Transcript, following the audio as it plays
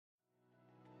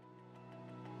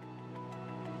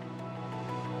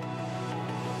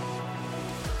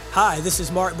Hi, this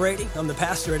is Mark Brady. I'm the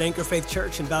pastor at Anchor Faith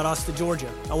Church in Valdosta,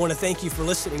 Georgia. I want to thank you for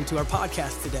listening to our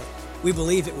podcast today. We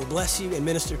believe it will bless you and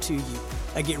minister to you.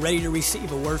 Now get ready to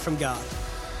receive a word from God.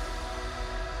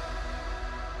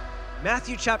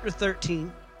 Matthew chapter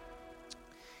 13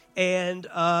 and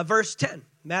verse 10.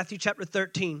 Matthew chapter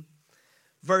 13,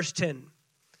 verse 10.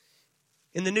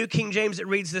 In the New King James, it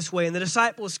reads this way, "And the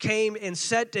disciples came and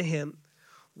said to him,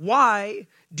 'Why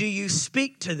do you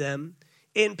speak to them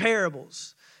in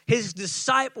parables?'" His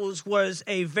disciples was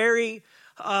a very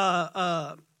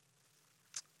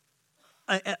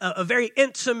very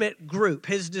intimate group.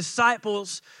 His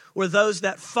disciples were those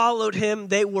that followed him.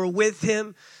 They were with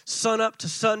him sun up to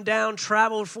sundown,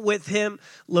 traveled with him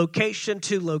location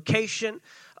to location.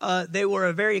 They were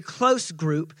a very close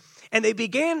group, and they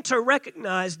began to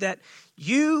recognize that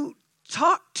you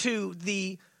talk to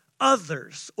the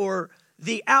others or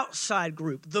the outside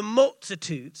group, the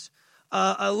multitudes,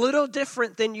 a little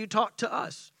different than you talk to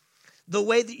us. The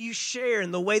way that you share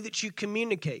and the way that you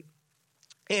communicate.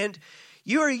 And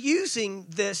you are using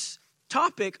this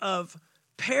topic of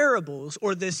parables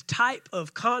or this type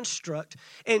of construct.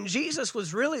 And Jesus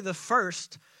was really the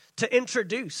first to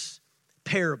introduce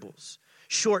parables,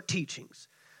 short teachings.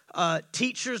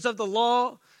 Teachers of the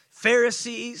law,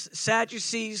 Pharisees,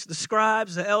 Sadducees, the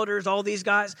scribes, the elders, all these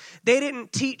guys, they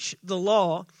didn't teach the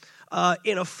law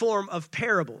in a form of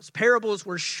parables. Parables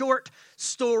were short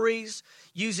stories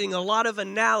using a lot of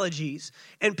analogies,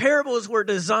 and parables were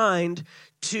designed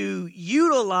to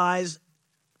utilize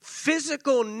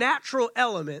physical, natural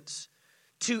elements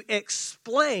to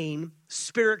explain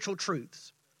spiritual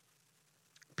truths.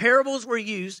 Parables were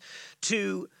used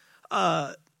to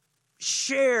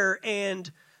share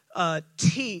and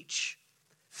teach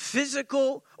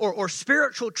physical or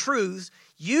spiritual truths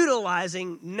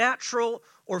utilizing natural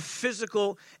or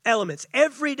physical elements.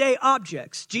 Everyday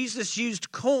objects. Jesus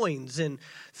used coins and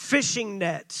fishing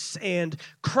nets and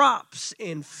crops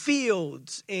and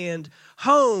fields and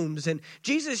homes. And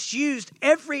Jesus used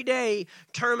everyday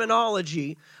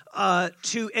terminology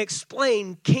to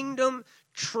explain kingdom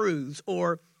truths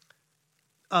or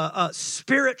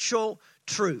spiritual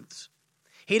truths.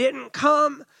 He didn't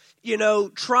come,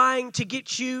 trying to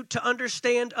get you to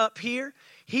understand up here.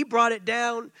 He brought it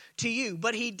down to you,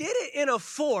 but he did it in a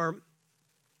form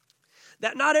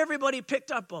that not everybody picked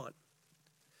up on.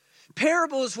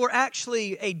 Parables were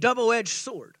actually a double-edged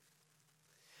sword,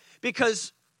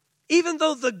 because even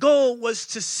though the goal was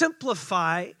to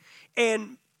simplify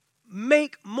and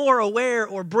make more aware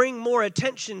or bring more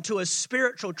attention to a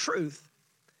spiritual truth,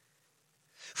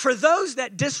 for those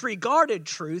that disregarded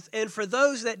truth and for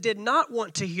those that did not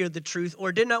want to hear the truth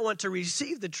or did not want to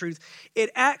receive the truth, it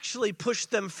actually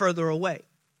pushed them further away.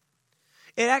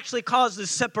 It actually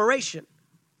causes separation.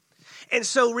 And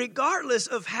so regardless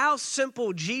of how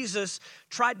simple Jesus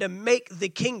tried to make the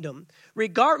kingdom,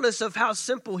 regardless of how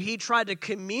simple he tried to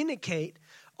communicate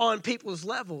on people's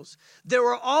levels, there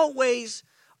were always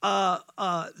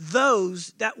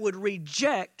those that would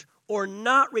reject or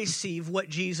not receive what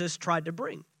Jesus tried to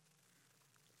bring.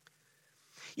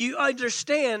 You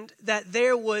understand that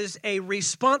there was a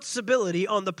responsibility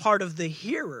on the part of the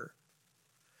hearer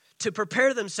to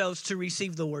prepare themselves to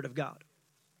receive the word of God.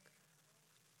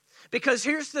 Because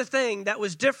here's the thing that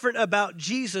was different about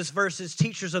Jesus versus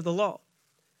teachers of the law.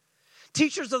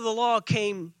 Teachers of the law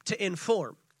came to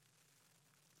inform.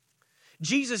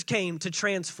 Jesus came to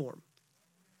transform.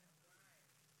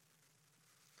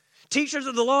 Teachers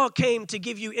of the law came to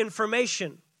give you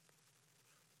information.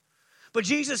 But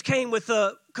Jesus came with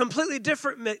a completely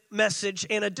different message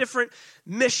and a different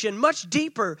mission, much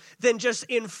deeper than just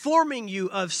informing you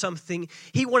of something.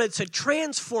 He wanted to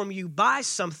transform you by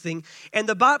something. And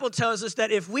the Bible tells us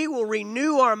that if we will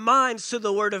renew our minds to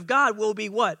the word of God, we'll be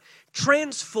what?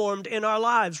 Transformed in our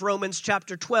lives. Romans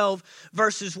chapter 12,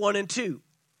 verses 1 and 2.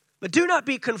 But do not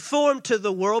be conformed to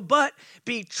the world, but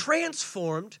be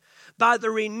transformed by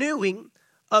the renewing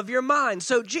of your mind.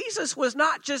 So Jesus was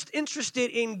not just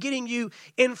interested in getting you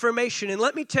information. And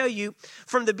let me tell you,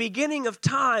 from the beginning of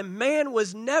time, man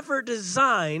was never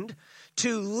designed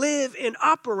to live and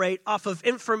operate off of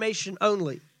information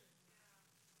only.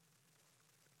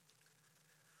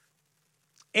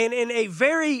 And in a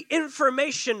very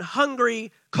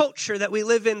information-hungry culture that we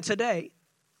live in today,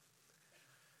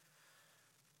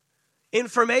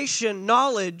 information,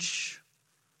 knowledge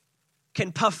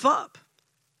can puff up,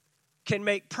 can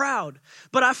make proud.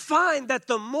 But I find that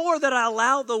the more that I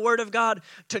allow the word of God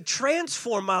to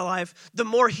transform my life, the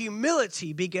more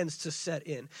humility begins to set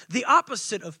in. The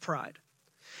opposite of pride.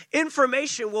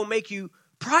 Information will make you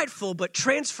prideful, but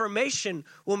transformation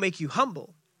will make you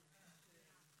humble.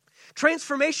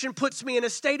 Transformation puts me in a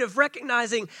state of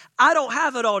recognizing I don't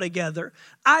have it all together.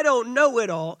 I don't know it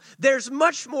all. There's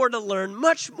much more to learn,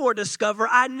 much more to discover.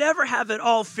 I never have it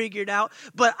all figured out,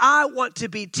 but I want to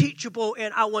be teachable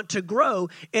and I want to grow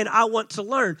and I want to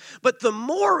learn. But the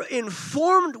more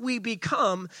informed we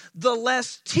become, the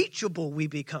less teachable we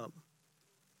become.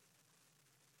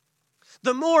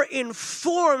 The more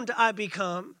informed I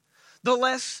become, the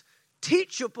less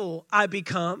teachable I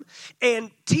become. And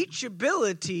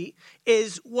teachability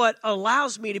is what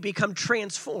allows me to become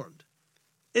transformed.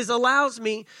 Is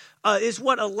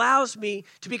what allows me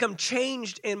to become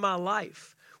changed in my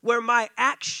life, where my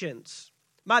actions,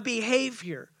 my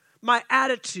behavior, my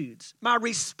attitudes, my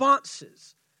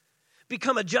responses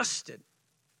become adjusted.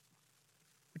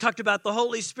 We talked about the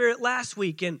Holy Spirit last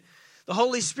week, and the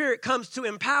Holy Spirit comes to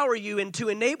empower you and to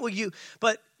enable you,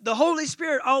 but the Holy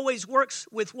Spirit always works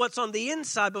with what's on the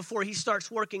inside before he starts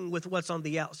working with what's on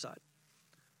the outside.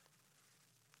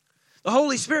 The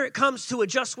Holy Spirit comes to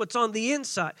adjust what's on the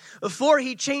inside. Before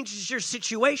he changes your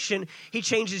situation, he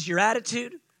changes your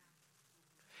attitude.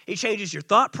 He changes your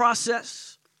thought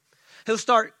process. He'll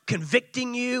start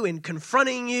convicting you and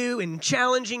confronting you and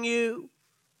challenging you.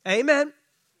 Amen.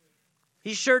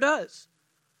 He sure does.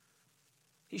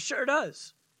 He sure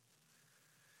does.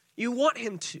 You want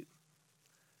him to.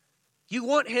 You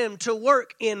want him to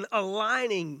work in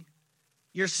aligning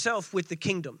yourself with the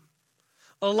kingdom,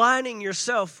 aligning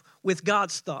yourself with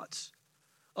God's thoughts,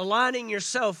 aligning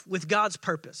yourself with God's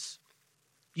purpose.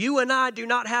 You and I do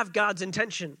not have God's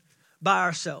intention by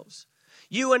ourselves.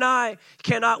 You and I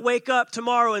cannot wake up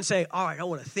tomorrow and say, all right, I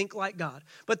want to think like God.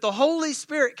 But the Holy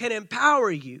Spirit can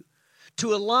empower you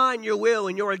to align your will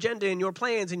and your agenda and your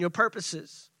plans and your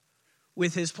purposes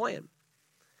with his plan.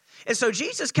 And so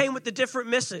Jesus came with a different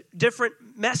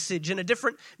message and a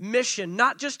different mission,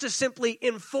 not just to simply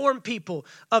inform people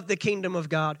of the kingdom of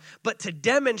God, but to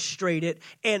demonstrate it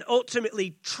and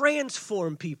ultimately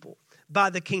transform people by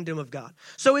the kingdom of God.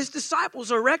 So his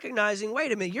disciples are recognizing,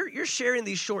 wait a minute, you're sharing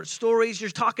these short stories,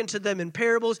 you're talking to them in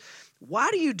parables.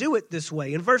 Why do you do it this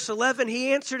way? In verse 11,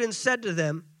 he answered and said to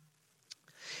them,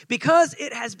 because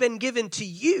it has been given to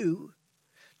you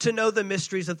to know the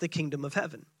mysteries of the kingdom of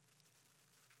heaven.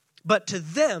 But to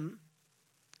them,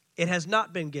 it has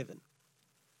not been given.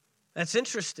 That's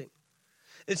interesting.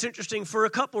 It's interesting for a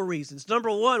couple reasons.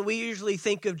 Number one, we usually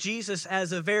think of Jesus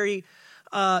as a very,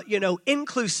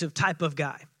 inclusive type of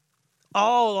guy.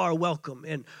 All are welcome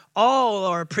and all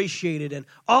are appreciated and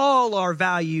all are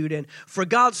valued. And for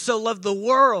God so loved the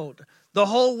world, the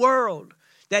whole world,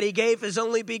 that he gave his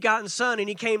only begotten son, and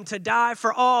he came to die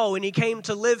for all, and he came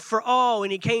to live for all,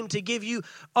 and he came to give you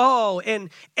all, and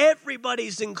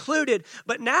everybody's included.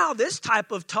 But now this type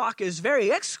of talk is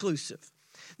very exclusive.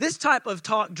 This type of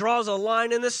talk draws a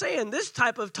line in the sand. This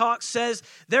type of talk says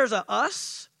there's a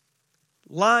us,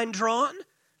 line drawn,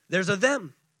 there's a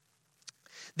them.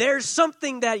 There's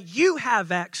something that you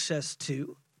have access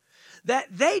to that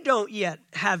they don't yet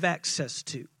have access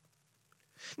to.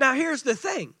 Now here's the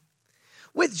thing.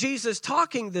 With Jesus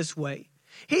talking this way,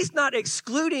 he's not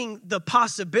excluding the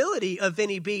possibility of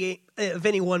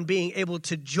anyone being able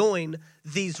to join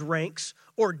these ranks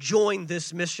or join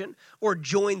this mission or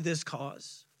join this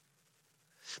cause.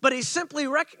 But he's simply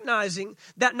recognizing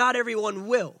that not everyone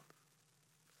will.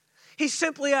 He's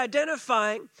simply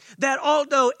identifying that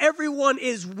although everyone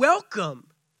is welcome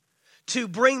to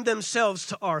bring themselves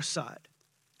to our side,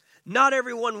 not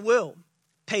everyone will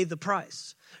pay the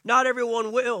price. Not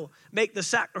everyone will make the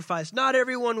sacrifice. Not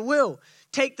everyone will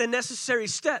take the necessary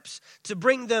steps to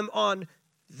bring them on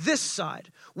this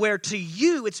side, where to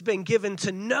you it's been given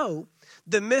to know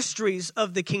the mysteries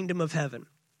of the kingdom of heaven.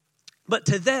 But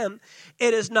to them,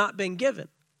 it has not been given.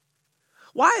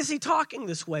 Why is he talking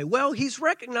this way? Well, he's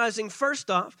recognizing, first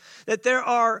off, that there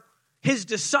are his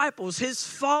disciples, his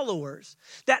followers,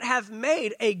 that have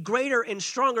made a greater and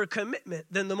stronger commitment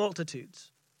than the multitudes.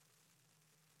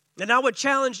 And I would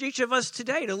challenge each of us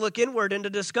today to look inward and to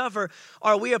discover,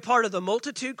 are we a part of the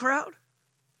multitude crowd?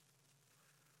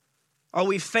 Are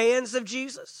we fans of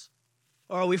Jesus?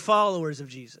 Or are we followers of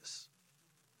Jesus?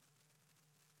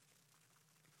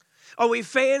 Are we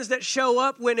fans that show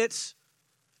up when it's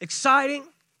exciting?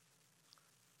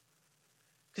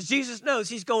 Because Jesus knows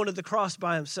he's going to the cross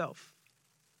by himself.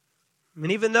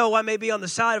 And even though I may be on the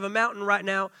side of a mountain right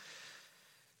now,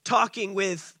 talking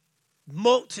with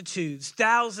multitudes,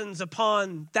 thousands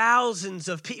upon thousands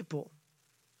of people,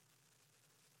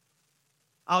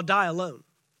 I'll die alone.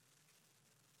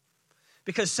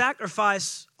 Because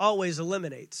sacrifice always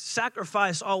eliminates.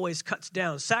 Sacrifice always cuts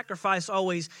down. Sacrifice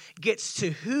always gets to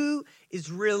who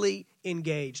is really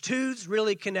engaged, who's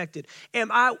really connected.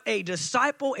 Am I a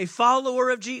disciple, a follower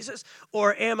of Jesus,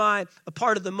 or am I a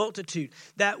part of the multitude?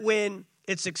 That when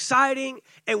it's exciting,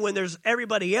 and when there's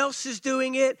everybody else is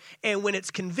doing it, and when it's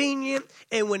convenient,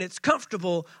 and when it's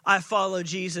comfortable, I follow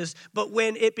Jesus. But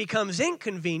when it becomes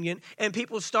inconvenient, and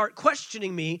people start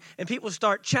questioning me, and people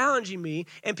start challenging me,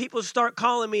 and people start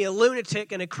calling me a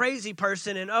lunatic and a crazy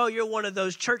person, and oh, you're one of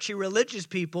those churchy religious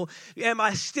people, am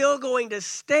I still going to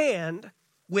stand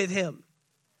with him?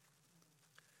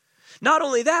 Not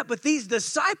only that, but these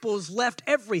disciples left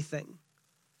everything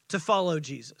to follow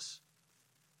Jesus.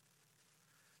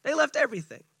 They left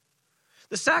everything.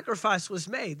 The sacrifice was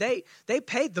made. They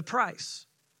paid the price.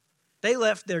 They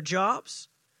left their jobs.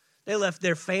 They left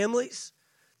their families.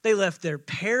 They left their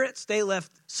parents. They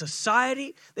left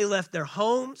society. They left their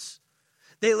homes.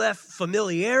 They left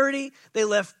familiarity. They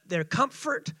left their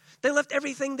comfort. They left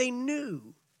everything they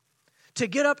knew to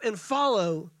get up and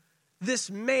follow this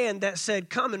man that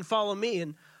said, come and follow me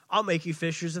and I'll make you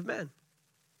fishers of men.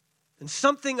 And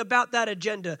something about that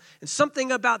agenda and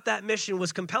something about that mission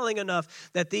was compelling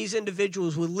enough that these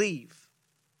individuals would leave,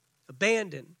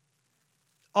 abandon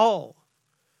all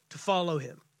to follow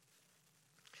him.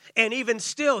 And even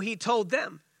still, he told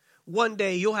them, one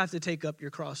day you'll have to take up your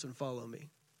cross and follow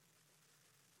me.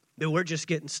 But we're just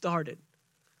getting started.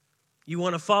 You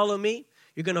want to follow me?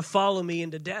 You're going to follow me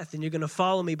into death, and you're going to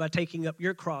follow me by taking up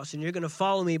your cross, and you're going to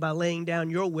follow me by laying down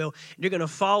your will, and you're going to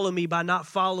follow me by not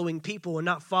following people and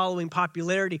not following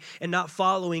popularity and not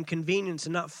following convenience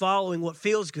and not following what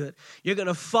feels good. You're going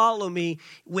to follow me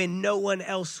when no one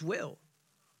else will.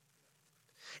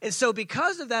 And so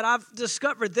because of that, I've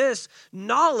discovered this: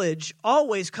 knowledge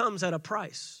always comes at a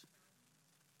price.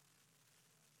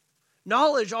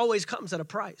 Knowledge always comes at a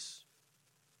price.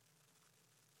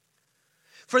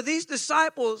 For these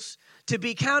disciples to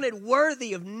be counted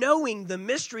worthy of knowing the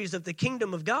mysteries of the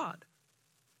kingdom of God,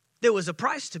 there was a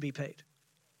price to be paid.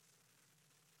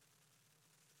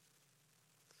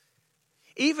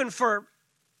 Even for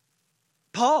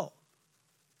Paul,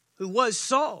 who was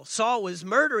Saul. Saul was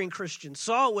murdering Christians.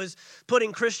 Saul was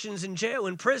putting Christians in jail,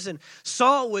 in prison.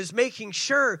 Saul was making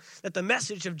sure that the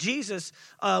message of Jesus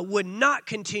would not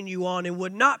continue on and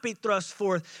would not be thrust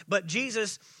forth. But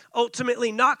Jesus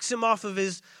ultimately knocks him off of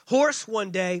his horse one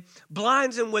day,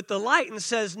 blinds him with the light, and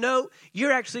says, no,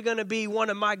 you're actually going to be one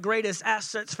of my greatest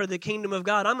assets for the kingdom of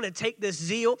God. I'm going to take this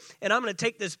zeal, and I'm going to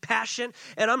take this passion,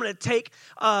 and I'm going to take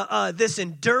this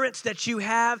endurance that you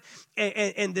have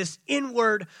and this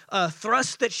inward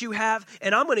thrust that you have,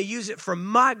 and I'm going to use it for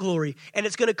my glory. And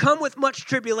it's going to come with much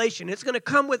tribulation. It's going to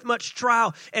come with much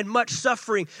trial and much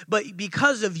suffering. But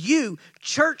because of you,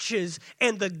 churches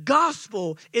and the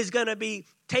gospel is going to be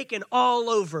taken all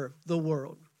over the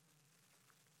world.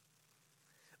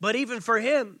 But even for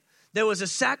him, there was a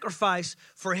sacrifice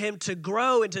for him to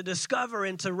grow and to discover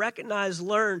and to recognize,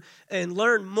 learn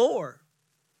more.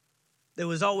 There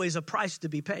was always a price to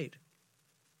be paid.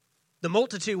 The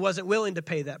multitude wasn't willing to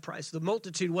pay that price. The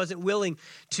multitude wasn't willing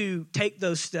to take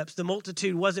those steps. The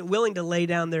multitude wasn't willing to lay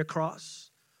down their cross.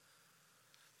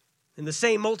 And the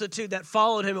same multitude that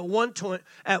followed him at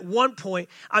one point,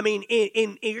 I mean,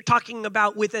 you're talking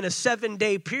about within a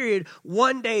 7-day period,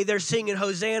 one day they're singing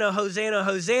Hosanna, Hosanna,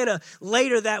 Hosanna.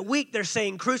 Later that week, they're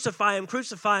saying crucify him,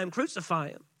 crucify him, crucify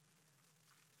him.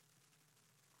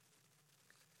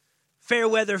 Fair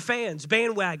weather fans,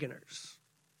 bandwagoners,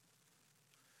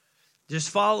 just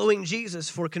following Jesus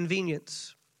for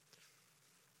convenience.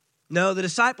 No, the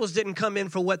disciples didn't come in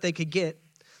for what they could get.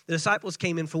 The disciples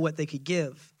came in for what they could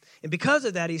give. And because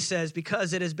of that, he says,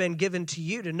 because it has been given to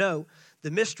you to know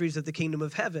the mysteries of the kingdom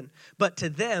of heaven, but to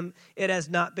them it has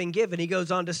not been given. He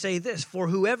goes on to say this, for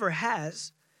whoever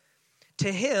has,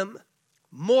 to him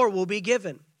more will be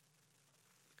given,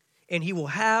 and he will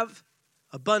have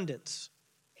abundance.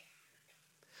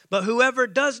 But whoever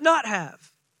does not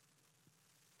have,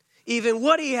 even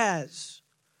what he has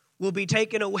will be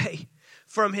taken away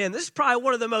from him. This is probably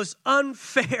one of the most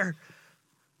unfair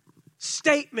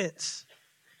statements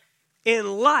in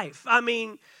life. I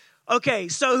mean, okay,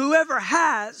 so whoever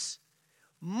has,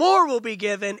 more will be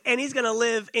given, and he's going to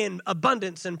live in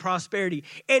abundance and prosperity.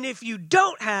 And if you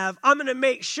don't have, I'm going to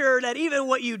make sure that even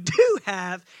what you do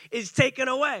have is taken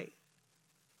away.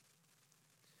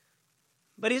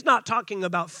 But he's not talking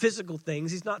about physical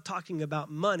things. He's not talking about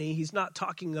money. He's not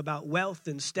talking about wealth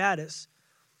and status.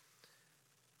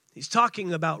 He's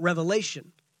talking about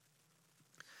revelation.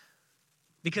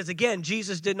 Because again,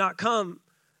 Jesus did not come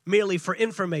merely for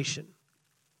information.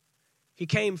 He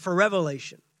came for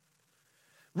revelation.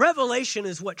 Revelation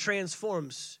is what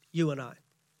transforms you and I.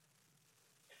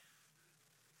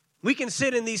 We can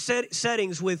sit in these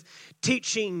settings with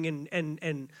teaching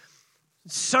and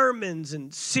sermons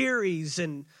and series,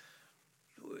 and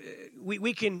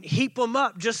we can heap them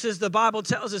up, just as the Bible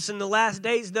tells us in the last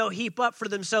days they'll heap up for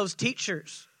themselves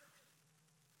teachers.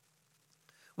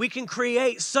 We can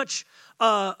create such,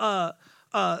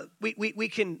 we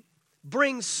can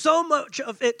bring so much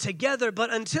of it together,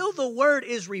 but until the word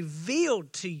is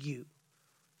revealed to you,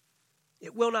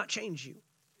 it will not change you.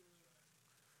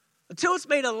 Until it's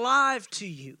made alive to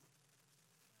you.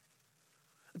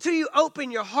 Until you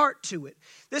open your heart to it.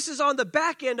 This is on the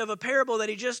back end of a parable that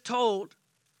he just told.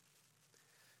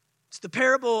 It's the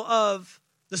parable of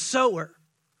the sower.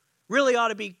 Really ought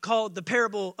to be called the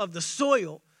parable of the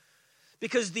soil,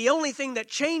 because the only thing that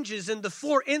changes in the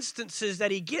 4 instances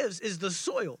that he gives is the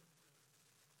soil.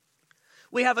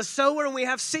 We have a sower and we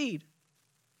have seed.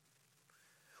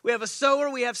 We have a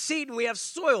sower, we have seed, and we have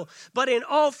soil. But in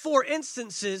all 4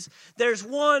 instances, there's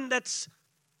one that's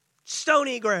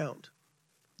stony ground,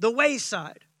 the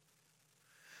wayside.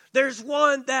 There's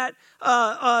one that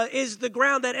is the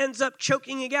ground that ends up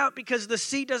choking it out because the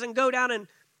seed doesn't go down and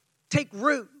take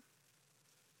root.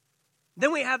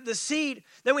 Then we have the seed,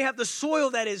 then we have the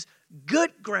soil that is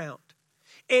good ground.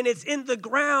 And it's in the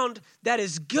ground that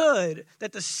is good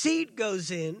that the seed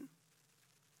goes in,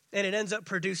 and it ends up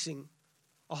producing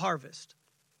a harvest.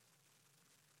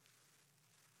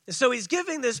 And so he's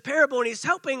giving this parable, and he's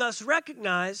helping us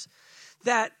recognize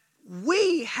that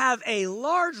we have a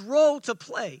large role to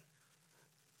play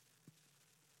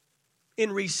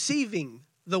in receiving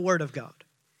the word of God.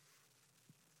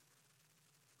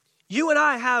 You and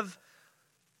I have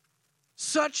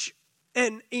such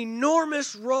an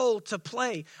enormous role to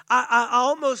play. I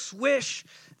almost wish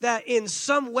that in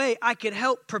some way I could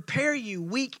help prepare you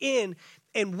week in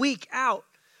and week out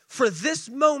for this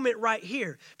moment right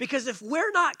here. Because if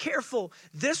we're not careful,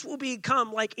 this will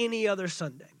become like any other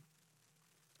Sunday.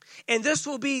 And this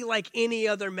will be like any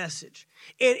other message.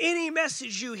 In any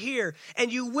message you hear,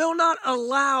 and you will not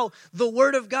allow the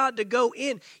word of God to go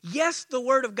in. Yes, the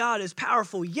word of God is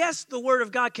powerful. Yes, the word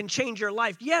of God can change your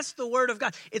life. Yes, the word of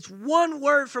God. It's one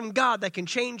word from God that can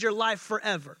change your life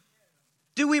forever.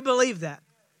 Do we believe that?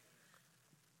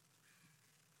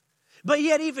 But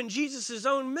yet even Jesus'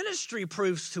 own ministry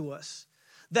proves to us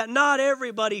that not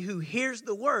everybody who hears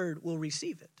the word will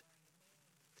receive it.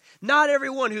 Not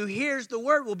everyone who hears the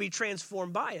word will be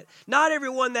transformed by it. Not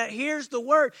everyone that hears the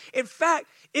word. In fact,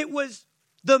 it was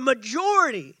the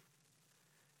majority.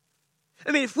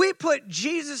 I mean, if we put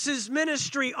Jesus'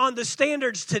 ministry on the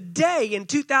standards today in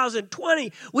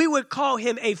 2020, we would call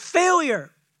him a failure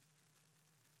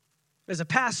as a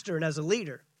pastor and as a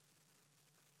leader.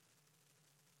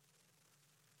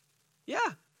 Yeah.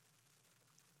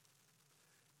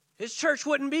 His church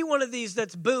wouldn't be one of these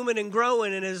that's booming and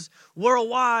growing and is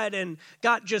worldwide and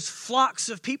got just flocks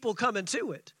of people coming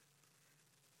to it.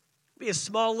 It'd be a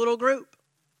small little group.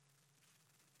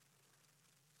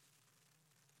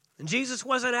 And Jesus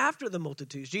wasn't after the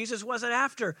multitudes. Jesus wasn't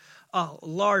after a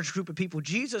large group of people.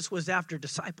 Jesus was after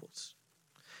disciples.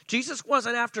 Jesus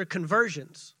wasn't after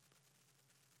conversions.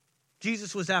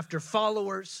 Jesus was after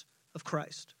followers of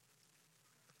Christ.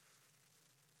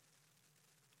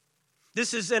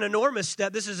 This is an enormous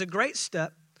step. This is a great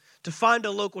step to find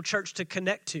a local church to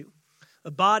connect to,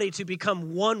 a body to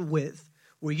become one with,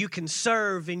 where you can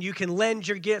serve and you can lend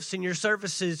your gifts and your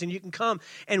services and you can come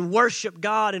and worship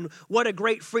God. And what a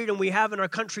great freedom we have in our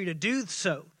country to do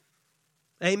so.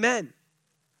 Amen.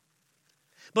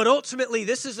 But ultimately,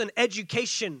 this is an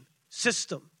education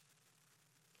system.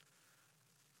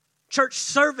 Church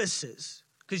services,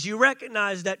 because you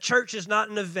recognize that church is not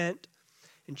an event.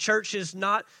 And church is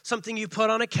not something you put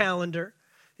on a calendar.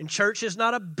 And church is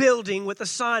not a building with a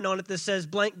sign on it that says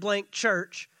blank, blank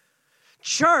church.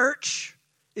 Church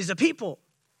is a people.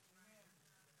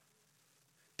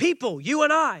 People, you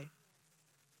and I.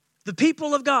 The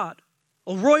people of God.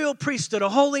 A royal priesthood, a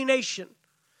holy nation.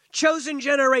 Chosen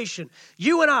generation.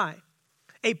 You and I.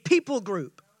 A people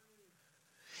group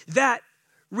that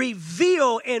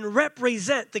reveal and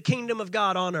represent the kingdom of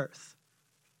God on earth.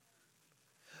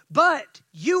 But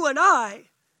you and I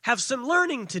have some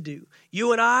learning to do.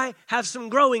 You and I have some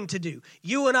growing to do.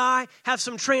 You and I have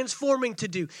some transforming to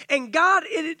do. And God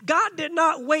did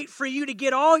not wait for you to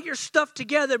get all your stuff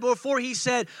together before he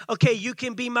said, okay, you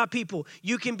can be my people.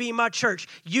 You can be my church.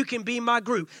 You can be my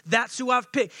group. That's who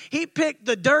I've picked. He picked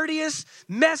the dirtiest,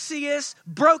 messiest,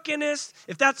 brokenest,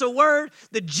 if that's a word,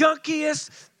 the junkiest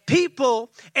people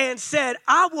and said,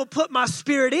 I will put my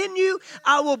spirit in you,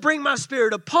 I will bring my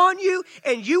spirit upon you,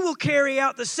 and you will carry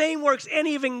out the same works and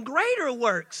even greater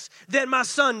works than my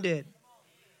son did.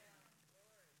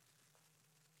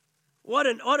 What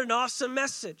an awesome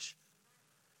message.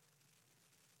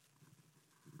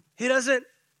 He doesn't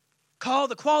call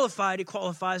the qualified, he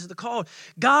qualifies the called.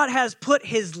 God has put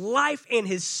his life and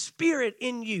his spirit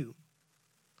in you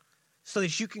so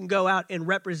that you can go out and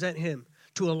represent him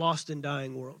to a lost and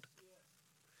dying world.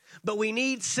 But we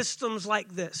need systems like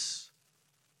this.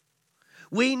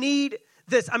 We need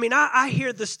this. I mean, I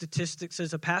hear the statistics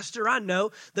as a pastor. I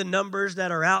know the numbers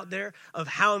that are out there of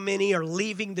how many are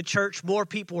leaving the church. More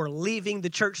people are leaving the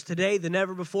church today than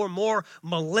ever before. More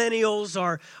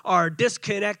millennials are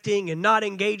disconnecting and not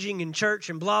engaging in church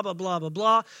and blah, blah, blah, blah,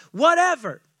 blah.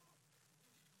 Whatever.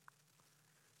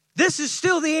 This is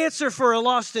still the answer for a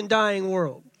lost and dying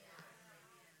world.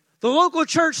 The local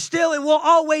church still and will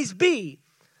always be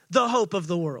the hope of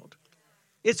the world.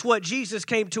 It's what Jesus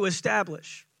came to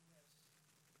establish.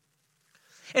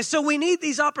 And so we need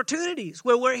these opportunities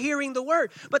where we're hearing the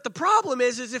word. But the problem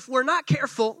is if we're not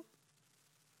careful,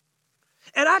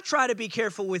 and I try to be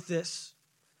careful with this,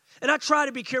 and I try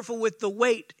to be careful with the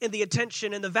weight and the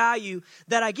attention and the value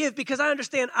that I give, because I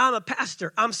understand I'm a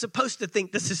pastor. I'm supposed to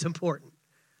think this is important.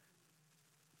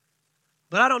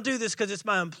 But I don't do this because it's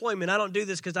my employment. I don't do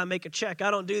this because I make a check. I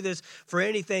don't do this for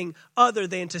anything other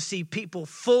than to see people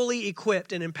fully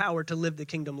equipped and empowered to live the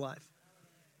kingdom life.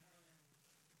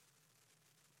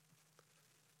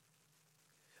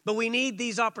 But we need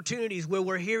these opportunities where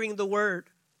we're hearing the word.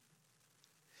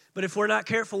 But if we're not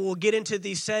careful, we'll get into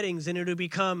these settings and it'll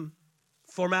become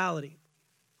formality.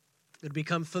 It'll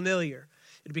become familiar.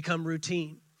 It'll become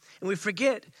routine. And we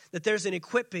forget that there's an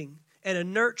equipping and a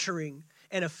nurturing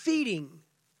and a feeding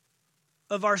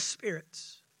of our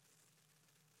spirits.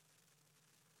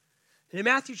 And in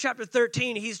Matthew chapter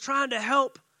 13, he's trying to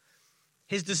help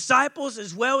his disciples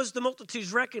as well as the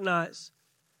multitudes recognize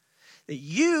that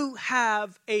you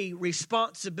have a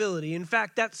responsibility. In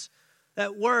fact,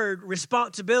 that word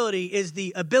responsibility is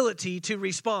the ability to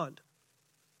respond.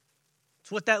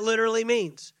 That's what that literally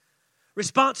means.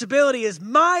 Responsibility is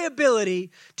my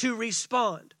ability to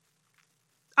respond.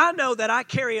 I know that I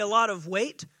carry a lot of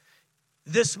weight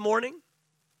this morning.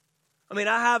 I mean,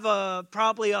 I have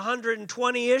probably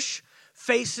 120-ish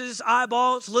faces,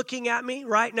 eyeballs looking at me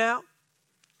right now,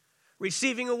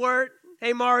 receiving a word.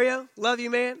 Hey, Mario, love you,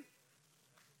 man.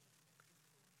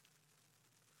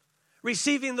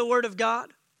 Receiving the word of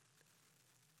God.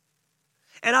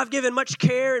 And I've given much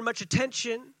care and much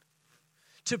attention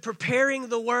to preparing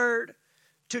the word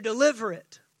to deliver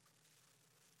it.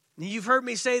 And you've heard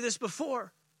me say this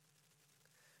before,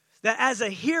 that as a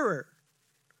hearer,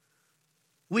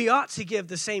 we ought to give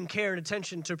the same care and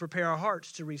attention to prepare our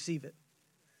hearts to receive it.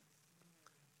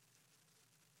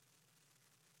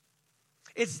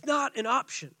 It's not an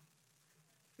option.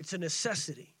 It's a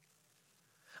necessity.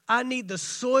 I need the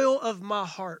soil of my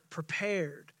heart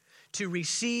prepared to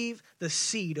receive the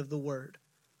seed of the word.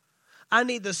 I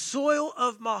need the soil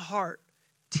of my heart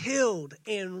tilled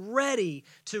and ready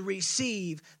to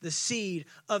receive the seed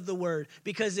of the word.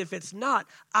 Because if it's not,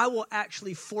 I will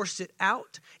actually force it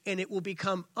out and it will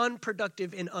become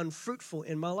unproductive and unfruitful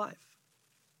in my life.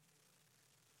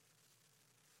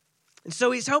 And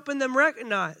so he's helping them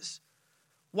recognize.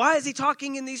 Why is he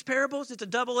talking in these parables? It's a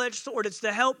double-edged sword. It's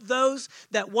to help those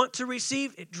that want to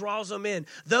receive. It draws them in.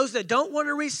 Those that don't want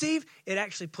to receive, it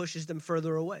actually pushes them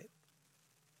further away.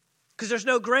 Because there's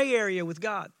no gray area with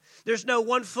God. There's no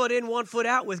 1 foot in, 1 foot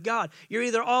out with God. You're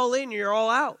either all in or you're all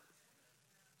out.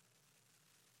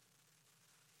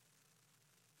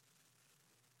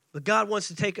 But God wants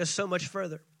to take us so much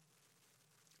further.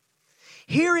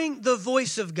 Hearing the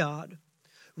voice of God,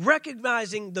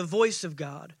 recognizing the voice of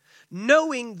God,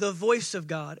 knowing the voice of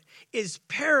God is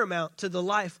paramount to the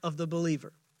life of the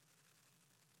believer.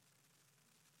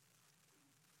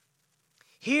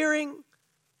 Hearing,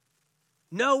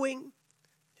 knowing,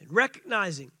 and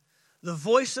recognizing the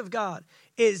voice of God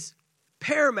is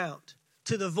paramount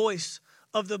to the voice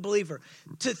of the believer.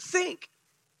 To think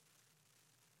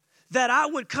that I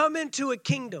would come into a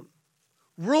kingdom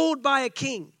ruled by a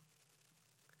king,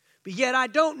 but yet I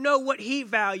don't know what he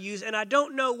values, and I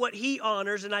don't know what he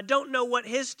honors, and I don't know what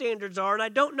his standards are, and I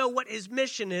don't know what his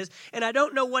mission is, and I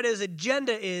don't know what his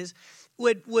agenda is,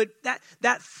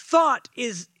 that thought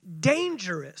is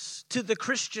dangerous to the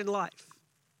Christian life.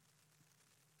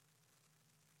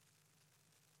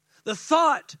 The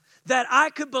thought that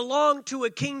I could belong to a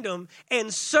kingdom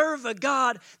and serve a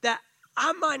God that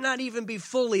I might not even be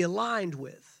fully aligned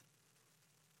with.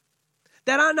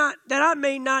 That I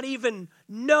may not even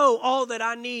know all that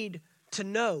I need to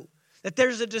know, that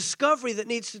there's a discovery that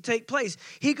needs to take place.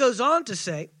 He goes on to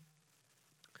say,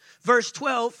 verse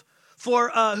 12, for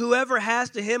whoever has,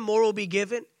 to him more will be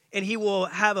given, and he will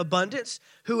have abundance.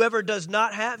 Whoever does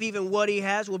not have, even what he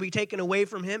has will be taken away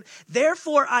from him.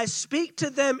 Therefore I speak to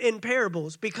them in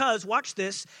parables, because, watch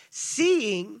this,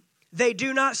 seeing they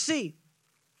do not see,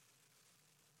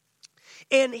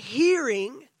 and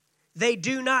hearing they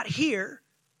do not hear,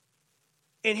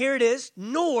 and here it is,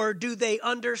 nor do they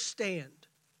understand.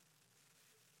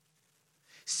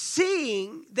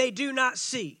 Seeing they do not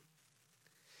see,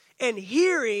 and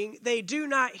hearing they do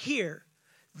not hear,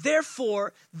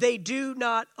 therefore they do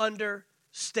not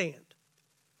understand.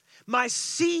 My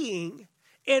seeing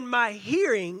and my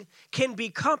hearing can be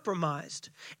compromised,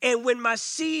 and when my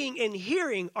seeing and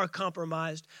hearing are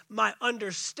compromised, my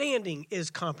understanding is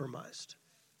compromised.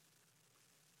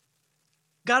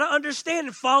 Got to understand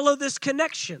and follow this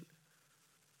connection.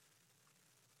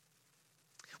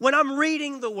 When I'm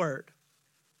reading the word,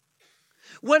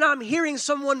 when I'm hearing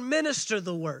someone minister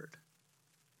the word,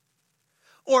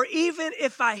 or even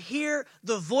if I hear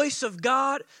the voice of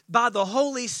God by the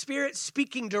Holy Spirit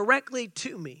speaking directly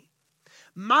to me,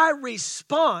 my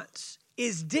response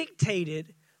is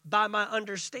dictated by my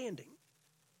understanding.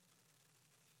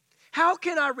 How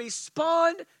can I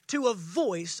respond to a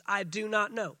voice I do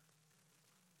not know?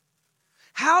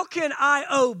 How can I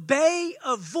obey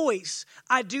a voice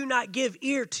I do not give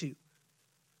ear to?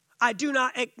 I do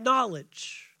not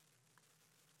acknowledge.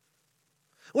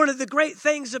 One of the great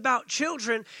things about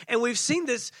children, and we've seen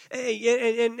this,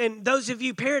 and those of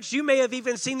you parents, you may have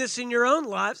even seen this in your own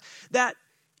lives, that,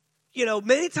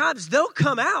 many times they'll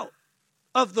come out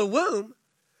of the womb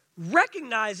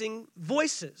recognizing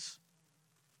voices.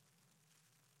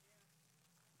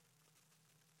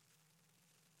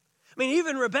 I mean,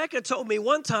 even Rebecca told me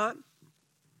one time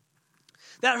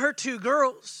that her two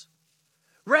girls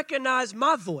recognize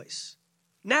my voice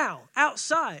now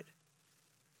outside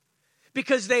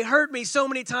because they heard me so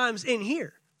many times in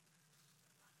here.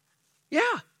 Yeah,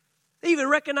 they even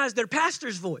recognize their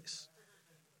pastor's voice,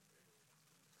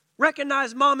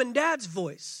 recognize mom and dad's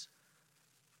voice.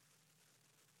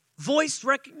 Voice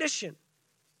recognition.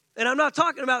 And I'm not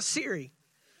talking about Siri.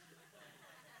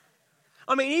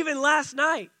 I mean, even last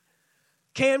night,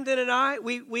 Camden and I,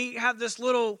 we have this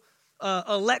little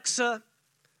Alexa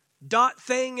dot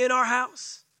thing in our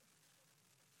house.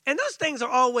 And those things are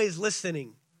always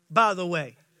listening, by the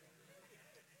way.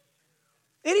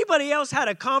 Anybody else had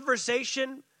a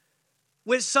conversation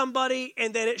with somebody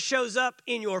and then it shows up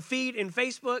in your feed in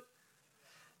Facebook?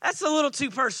 That's a little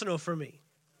too personal for me.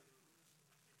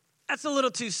 That's a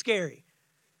little too scary.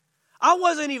 I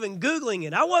wasn't even Googling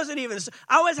it. I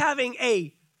was having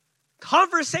a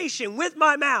conversation with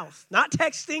my mouth, not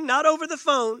texting, not over the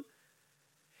phone.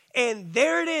 And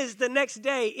there it is the next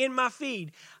day in my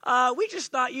feed. We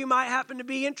just thought you might happen to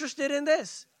be interested in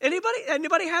this.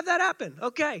 Anybody have that happen?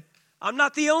 Okay. I'm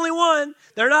not the only one.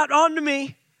 They're not on to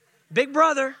me. Big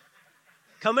brother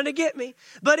coming to get me.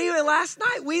 But even last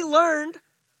night we learned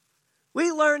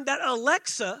that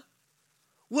Alexa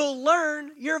will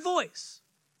learn your voice.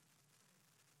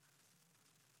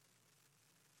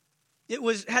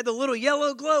 It had the little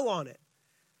yellow glow on it.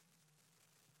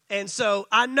 And so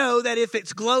I know that if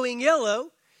it's glowing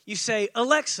yellow, you say,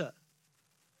 Alexa,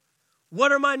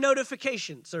 what are my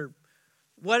notifications? Or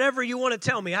whatever you want to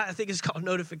tell me. I think it's called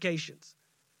notifications.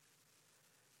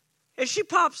 And she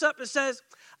pops up and says,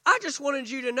 I just wanted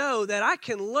you to know that I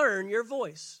can learn your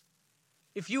voice.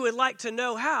 If you would like to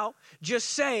know how, just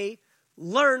say,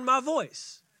 learn my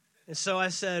voice. And so I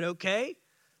said, okay,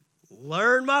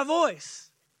 learn my voice.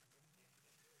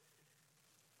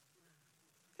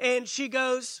 And she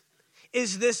goes,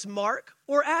 is this Mark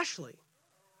or Ashley?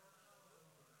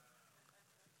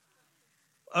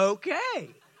 Okay.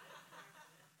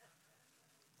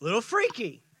 Little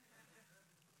freaky.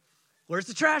 Where's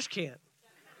the trash can?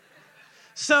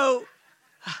 So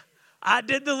I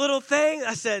did the little thing.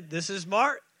 I said, this is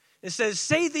Mark. It says,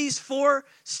 say these 4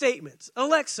 statements.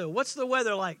 Alexa, what's the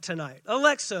weather like tonight?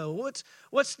 Alexa,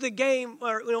 what's the game,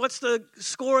 or what's the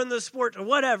score in the sport, or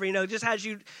whatever, just has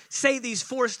you say these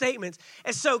 4 statements.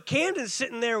 And so Camden's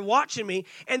sitting there watching me,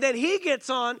 and then he gets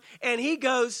on and he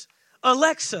goes,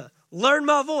 Alexa, learn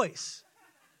my voice.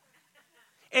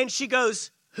 And she goes,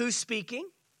 who's speaking?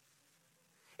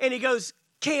 And he goes,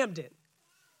 Camden.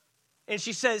 And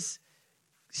she says,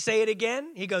 say it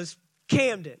again. He goes,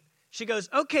 Camden. She goes,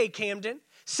 okay, Camden,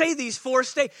 say these 4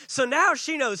 statements. So now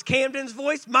she knows Camden's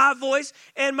voice, my voice,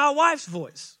 and my wife's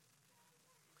voice.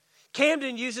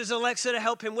 Camden uses Alexa to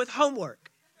help him with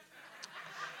homework.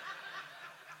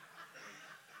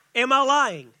 Am I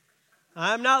lying?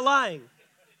 I'm not lying.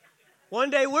 One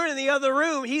day we're in the other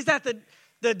room. He's at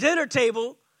the dinner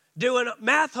table doing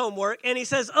math homework, and he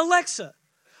says, Alexa,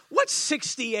 what's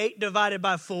 68 divided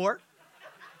by 4?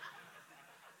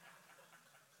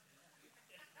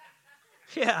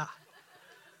 Yeah,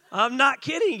 I'm not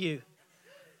kidding you.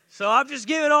 So I'm just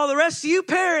giving all the rest of you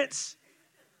parents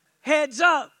heads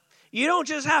up. You don't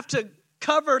just have to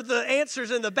cover the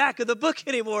answers in the back of the book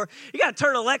anymore. You got to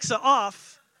turn Alexa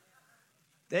off.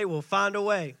 They will find a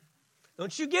way.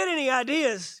 Don't you get any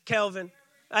ideas, Kelvin?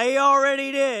 I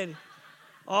already did.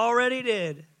 Already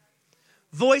did.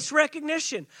 Voice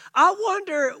recognition. I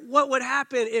wonder what would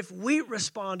happen if we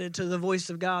responded to the voice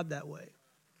of God that way.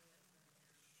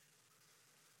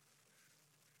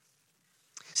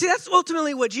 See, that's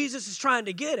ultimately what Jesus is trying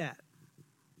to get at.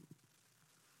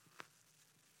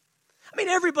 I mean,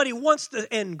 everybody wants the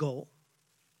end goal.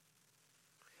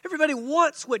 Everybody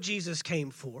wants what Jesus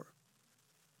came for.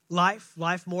 Life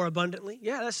more abundantly.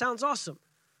 Yeah, that sounds awesome.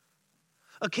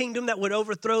 A kingdom that would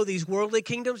overthrow these worldly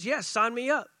kingdoms. Yes, sign me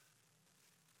up.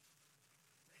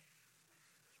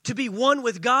 To be one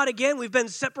with God again. We've been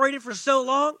separated for so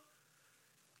long.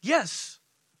 Yes.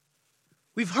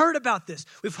 We've heard about this.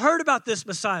 We've heard about this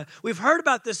Messiah. We've heard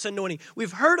about this anointing.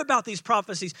 We've heard about these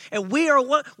prophecies. And we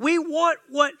want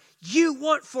what you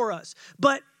want for us.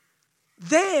 But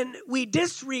then we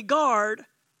disregard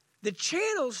the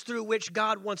channels through which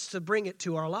God wants to bring it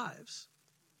to our lives.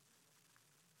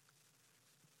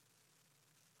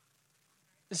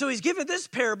 And so he's given this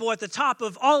parable at the top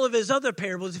of all of his other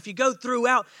parables. If you go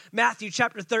throughout Matthew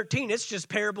chapter 13, it's just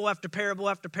parable after parable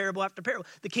after parable after parable.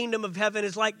 The kingdom of heaven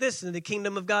is like this and the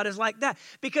kingdom of God is like that.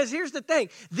 Because here's the thing.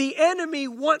 The enemy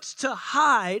wants to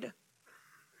hide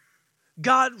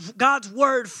God's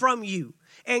word from you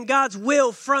and God's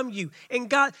will from you. And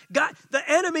the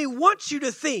enemy wants you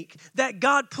to think that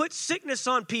God puts sickness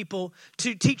on people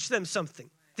to teach them something.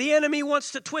 The enemy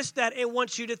wants to twist that and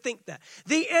wants you to think that.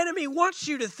 The enemy wants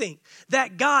you to think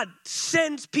that God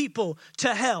sends people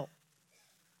to hell.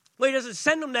 Well, he doesn't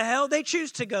send them to hell. They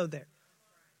choose to go there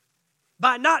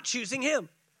by not choosing him.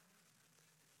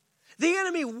 The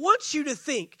enemy wants you to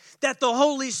think that the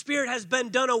Holy Spirit has been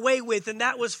done away with, and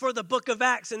that was for the book of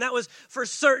Acts, and that was for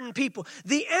certain people.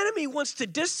 The enemy wants to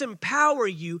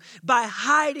disempower you by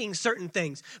hiding certain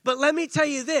things. But let me tell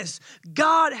you this,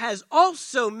 God has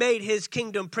also made his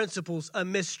kingdom principles a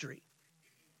mystery.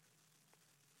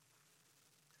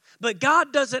 But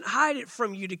God doesn't hide it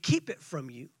from you to keep it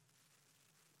from you.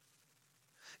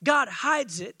 God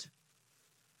hides it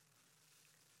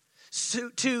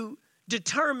to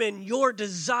determine your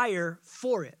desire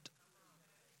for it.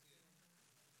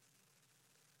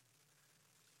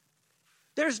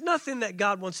 There's nothing that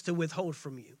God wants to withhold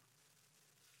from you.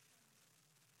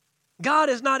 God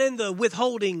is not in the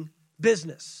withholding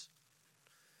business.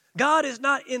 God is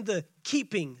not in the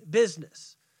keeping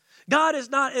business. God is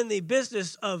not in the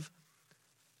business of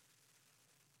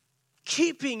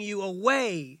keeping you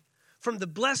away from the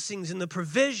blessings and the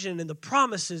provision and the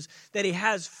promises that he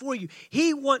has for you.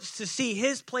 He wants to see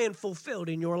his plan fulfilled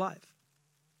in your life.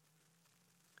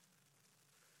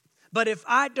 But if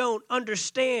I don't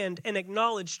understand and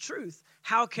acknowledge truth,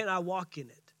 how can I walk in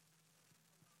it?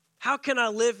 How can I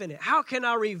live in it? How can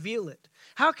I reveal it?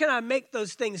 How can I make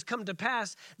those things come to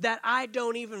pass that I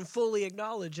don't even fully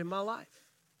acknowledge in my life?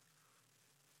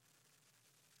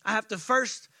 I have to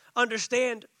first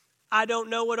understand I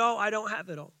don't know it all. I don't have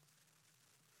it all.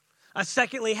 I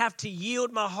secondly have to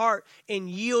yield my heart and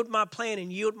yield my plan and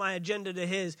yield my agenda to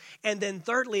his. And then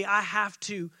thirdly, I have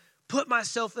to put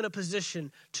myself in a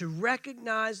position to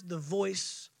recognize the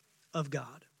voice of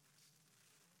God.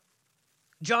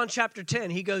 John chapter 10,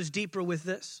 he goes deeper with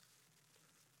this.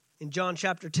 In John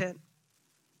chapter 10.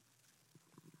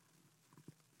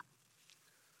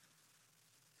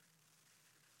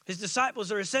 His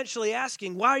disciples are essentially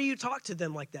asking, why do you talk to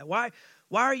them like that? Why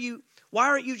aren't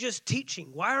you just teaching?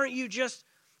 Why aren't you just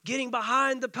getting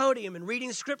behind the podium and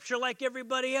reading scripture like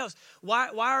everybody else? Why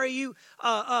are you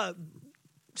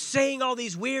saying all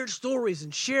these weird stories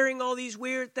and sharing all these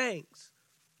weird things?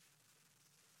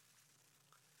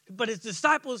 But his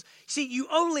disciples, see, you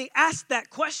only ask that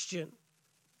question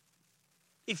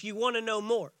if you want to know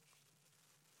more.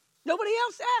 Nobody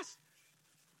else asks.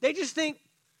 They just think,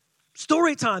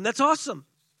 story time, that's awesome.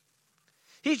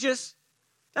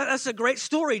 That's a great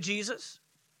story, Jesus.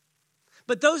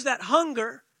 But those that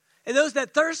hunger and those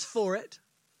that thirst for it,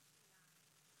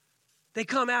 they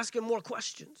come asking more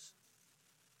questions.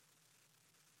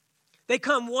 They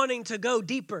come wanting to go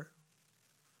deeper.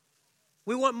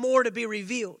 We want more to be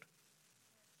revealed.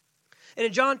 And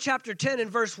in John chapter 10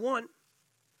 and verse 1,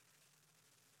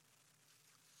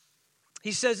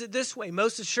 He says it this way,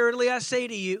 most assuredly I say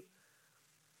to you,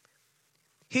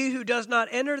 he who does not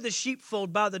enter the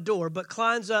sheepfold by the door, but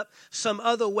climbs up some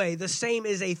other way, the same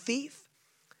is a thief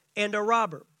and a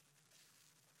robber.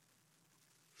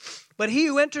 But he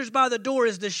who enters by the door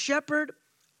is the shepherd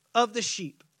of the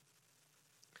sheep.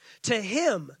 To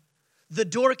him the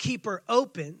doorkeeper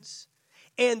opens,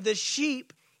 and the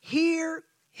sheep hear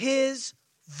his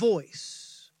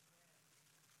voice.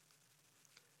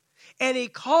 And he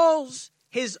calls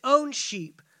his own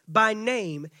sheep by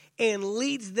name and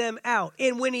leads them out.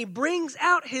 And when he brings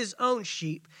out his own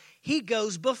sheep, he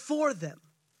goes before them.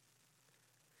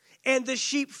 And the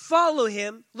sheep follow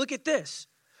him. Look at this.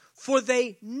 For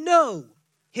they know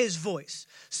his voice.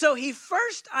 So he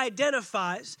first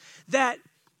identifies that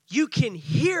you can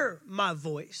hear my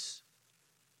voice.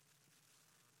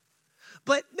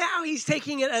 But now he's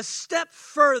taking it a step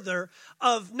further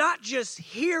of not just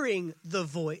hearing the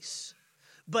voice,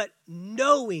 but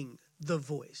knowing the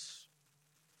voice.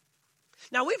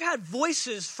 Now, we've had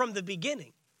voices from the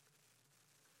beginning.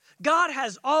 God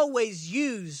has always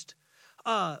used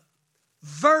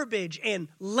verbiage and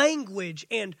language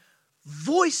and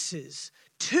voices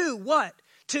to what?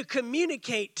 To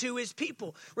communicate to his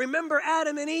people. Remember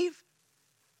Adam and Eve?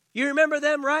 You remember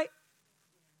them, right?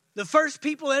 The first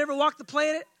people that ever walked the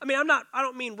planet? I mean, I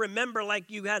don't mean remember like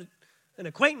you had an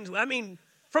acquaintance. I mean,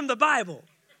 from the Bible.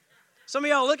 Some of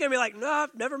y'all look at me like, no,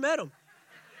 I've never met them.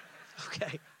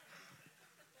 Okay.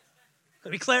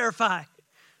 Let me clarify.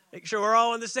 Make sure we're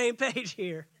all on the same page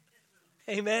here.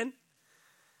 Amen.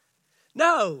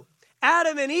 No,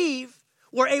 Adam and Eve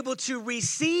were able to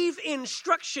receive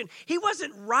instruction. He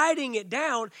wasn't writing it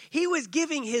down. He was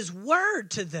giving his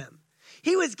word to them.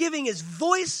 He was giving his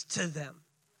voice to them.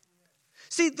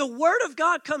 See, the word of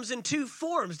God comes in two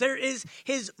forms. There is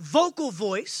his vocal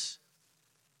voice,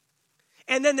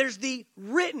 and then there's the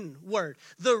written word.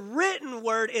 The written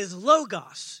word is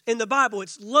logos. In the Bible,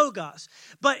 it's logos.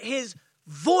 But his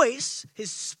voice,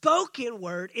 his spoken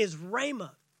word, is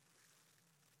rhema.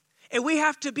 And we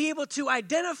have to be able to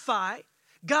identify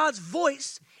God's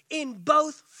voice in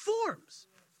both forms.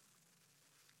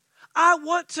 I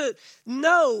want to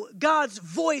know God's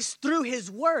voice through his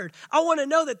word. I want to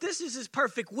know that this is his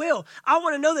perfect will. I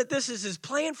want to know that this is his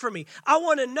plan for me. I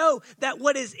want to know that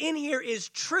what is in here is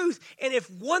truth. And if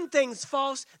one thing's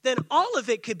false, then all of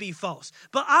it could be false.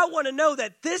 But I want to know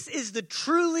that this is the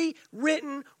truly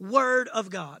written word of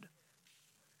God.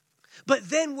 But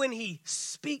then when he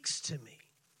speaks to me,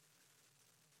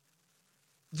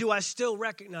 do I still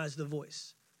recognize the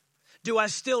voice? Do I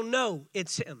still know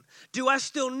it's him? Do I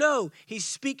still know he's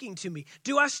speaking to me?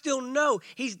 Do I still know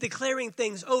he's declaring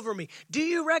things over me? Do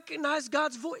you recognize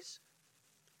God's voice?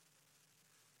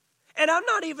 And I'm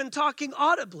not even talking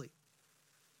audibly.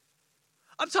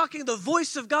 I'm talking the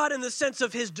voice of God in the sense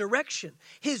of his direction,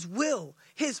 his will,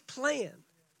 his plan.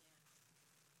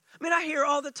 I mean, I hear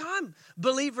all the time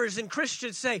believers and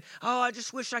Christians say, oh, I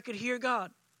just wish I could hear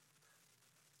God.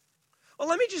 Well,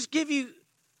 let me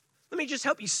just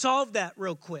help you solve that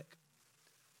real quick.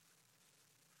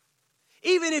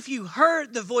 Even if you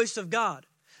heard the voice of God,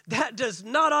 that does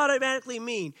not automatically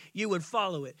mean you would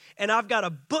follow it. And I've got a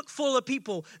book full of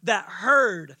people that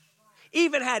heard,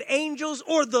 even had angels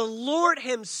or the Lord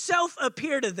himself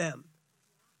appear to them,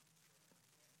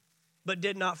 but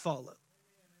did not follow.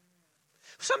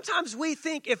 Sometimes we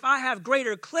think if I have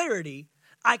greater clarity,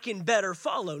 I can better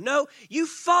follow. No, you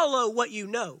follow what you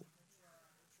know.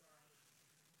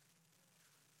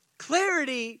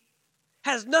 Clarity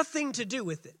has nothing to do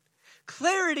with it.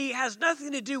 Clarity has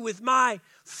nothing to do with my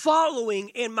following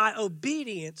and my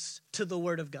obedience to the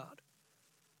word of God.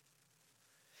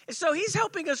 And so he's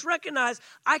helping us recognize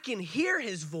I can hear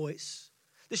his voice.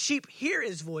 The sheep hear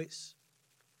his voice.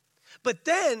 But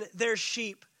then there's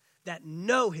sheep that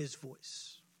know his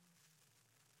voice.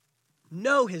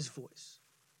 Know his voice.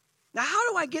 Now,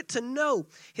 how do I get to know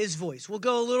his voice? We'll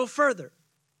go a little further.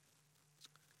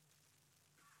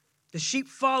 The sheep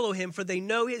follow him, for they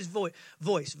know his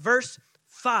voice. Verse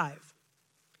 5.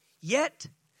 Yet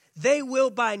they will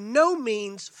by no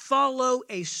means follow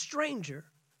a stranger,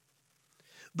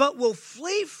 but will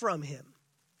flee from him.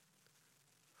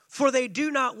 For they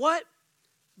do not what?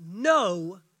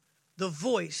 Know the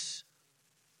voice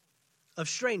of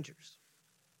strangers.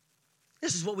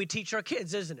 This is what we teach our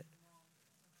kids, isn't it?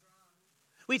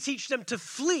 We teach them to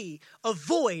flee,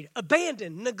 avoid,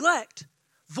 abandon, neglect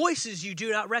voices you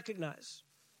do not recognize.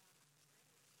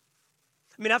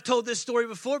 I mean, I've told this story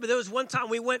before, but there was one time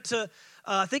we went to,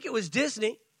 I think it was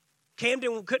Disney.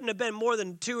 Camden couldn't have been more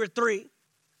than 2 or 3.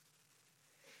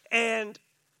 And,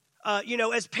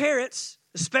 as parents,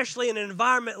 especially in an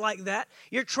environment like that,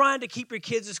 you're trying to keep your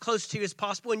kids as close to you as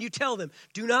possible, and you tell them,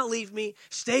 do not leave me,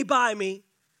 stay by me,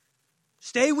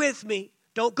 stay with me,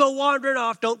 don't go wandering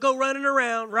off, don't go running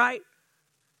around, right?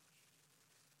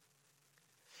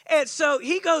 And so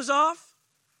he goes off,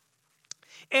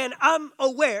 and I'm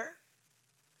aware,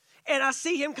 and I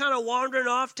see him kind of wandering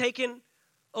off, taking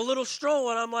a little stroll,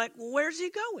 and I'm like, well, where's he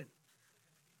going?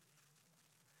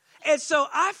 And so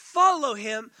I follow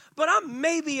him, but I'm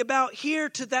maybe about here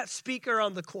to that speaker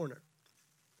on the corner.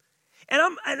 And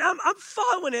I'm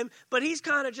following him, but he's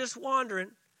kind of just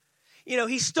wandering. You know,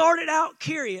 he started out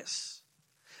curious.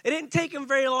 It didn't take him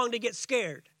very long to get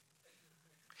scared.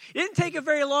 It didn't take him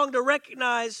very long to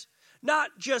recognize not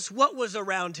just what was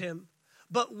around him,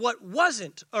 but what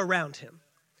wasn't around him.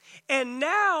 And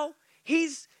now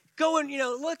he's going, you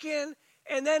know, looking,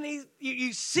 and then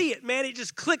you see it, man. It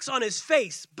just clicks on his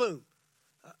face. Boom.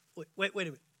 Wait a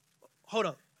minute. Hold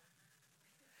on.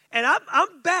 And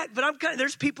I'm back, but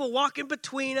there's people walking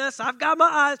between us. I've got my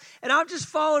eyes, and I'm just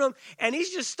following him. And he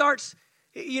just starts,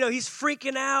 you know, he's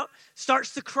freaking out,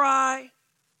 starts to cry.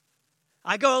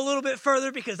 I go a little bit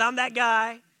further because I'm that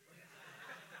guy.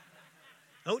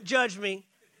 Don't judge me.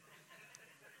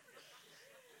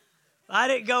 I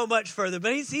didn't go much further,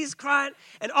 but he's crying.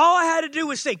 And all I had to do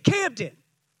was say, Camden.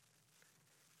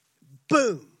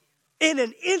 Boom. In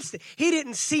an instant. He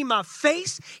didn't see my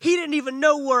face. He didn't even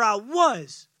know where I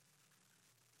was.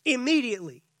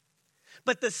 Immediately.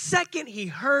 But the second he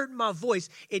heard my voice,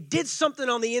 it did something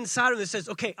on the inside of him that says,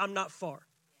 okay, I'm not far.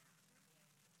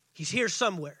 He's here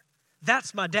somewhere.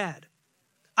 That's my dad.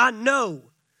 I know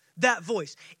that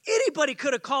voice. Anybody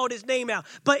could have called his name out,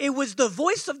 but it was the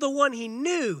voice of the one he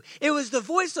knew. It was the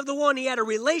voice of the one he had a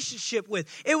relationship with.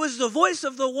 It was the voice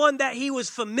of the one that he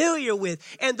was familiar with.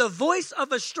 And the voice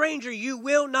of a stranger you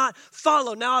will not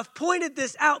follow. Now, I've pointed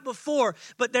this out before,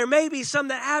 but there may be some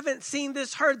that haven't seen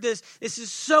this, heard this. This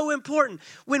is so important.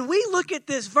 When we look at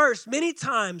this verse, many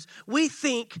times we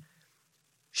think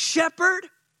shepherd,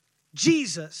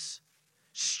 Jesus,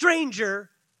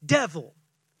 stranger, devil,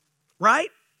 right?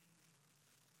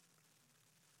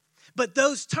 But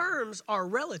those terms are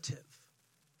relative.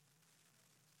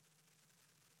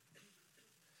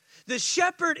 The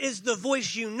shepherd is the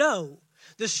voice you know.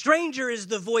 The stranger is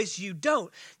the voice you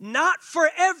don't. Not for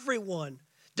everyone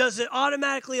does it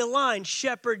automatically align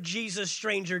shepherd, Jesus,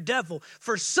 stranger, devil.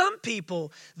 For some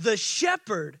people, the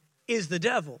shepherd is the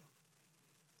devil.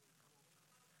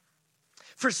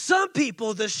 For some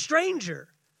people, the stranger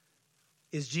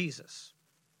is Jesus.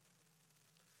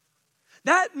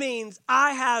 That means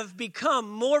I have become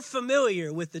more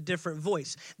familiar with the different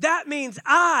voice. That means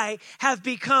I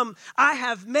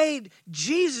have made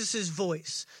Jesus'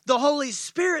 voice, the Holy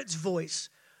Spirit's voice,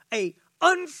 a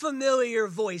unfamiliar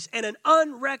voice and an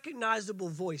unrecognizable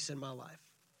voice in my life.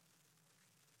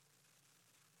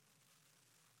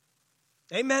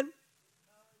 Amen?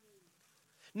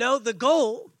 No, the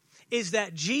goal is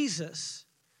that Jesus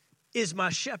is my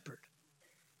shepherd.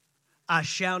 I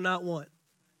shall not want.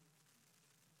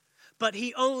 But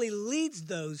he only leads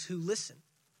those who listen.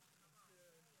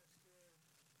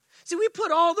 See, we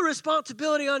put all the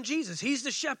responsibility on Jesus. He's the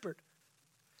shepherd.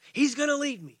 He's going to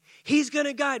lead me. He's going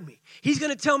to guide me. He's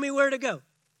going to tell me where to go.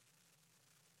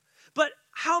 But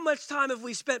how much time have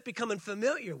we spent becoming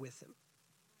familiar with him?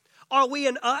 Are we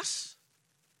an us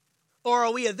or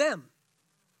are we a them?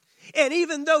 And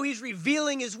even though he's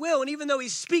revealing his will, and even though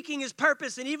he's speaking his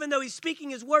purpose, and even though he's speaking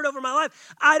his word over my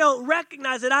life, I don't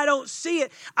recognize it. I don't see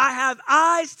it. I have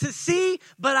eyes to see,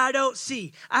 but I don't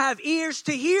see. I have ears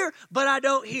to hear, but I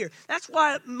don't hear. That's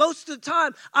why most of the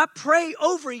time I pray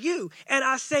over you and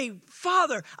I say,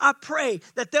 Father, I pray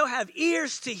that they'll have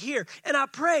ears to hear, and I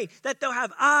pray that they'll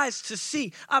have eyes to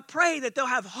see. I pray that they'll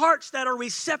have hearts that are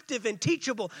receptive and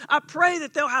teachable. I pray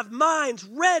that they'll have minds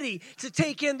ready to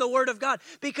take in the word of God,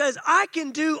 because I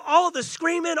can do all the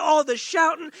screaming, all the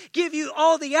shouting, give you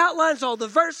all the outlines, all the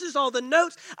verses, all the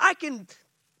notes. I can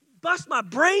bust my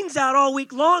brains out all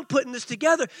week long putting this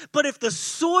together. But if the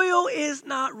soil is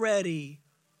not ready,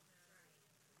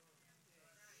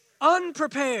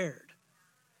 unprepared,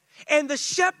 and the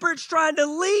shepherd's trying to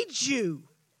lead you,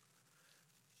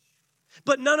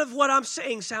 but none of what I'm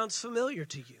saying sounds familiar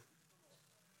to you.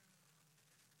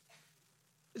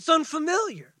 It's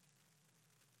unfamiliar.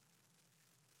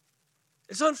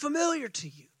 It's unfamiliar to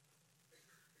you.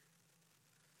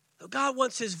 God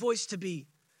wants his voice to be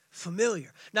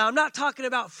familiar. Now, I'm not talking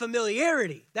about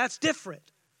familiarity. That's different.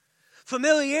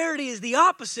 Familiarity is the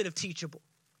opposite of teachable.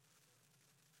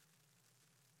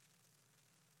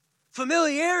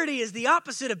 Familiarity is the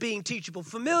opposite of being teachable.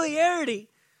 Familiarity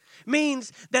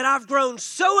means that I've grown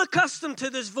so accustomed to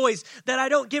this voice that I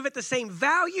don't give it the same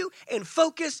value and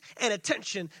focus and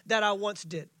attention that I once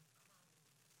did.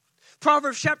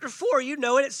 Proverbs chapter 4, you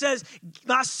know it. It says,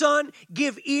 my son,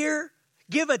 give ear,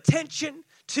 give attention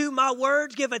to my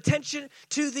words, give attention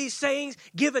to these sayings,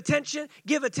 give attention,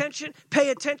 pay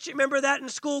attention. Remember that in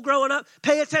school growing up?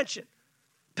 Pay attention,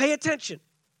 pay attention.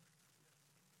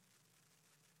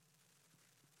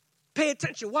 Pay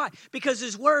attention. Why? Because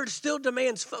his word still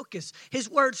demands focus. His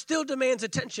word still demands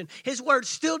attention. His word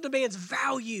still demands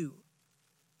value.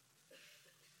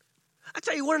 I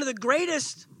tell you, one of the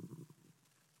greatest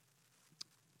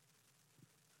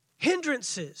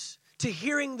hindrances to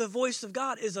hearing the voice of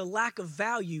God is a lack of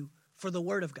value for the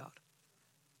word of God.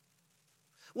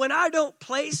 When I don't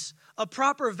place a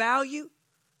proper value,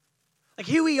 like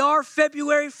here we are,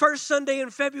 February, first Sunday in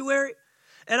February,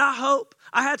 and I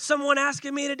had someone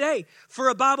asking me today for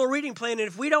a Bible reading plan, and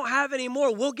if we don't have any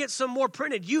more, we'll get some more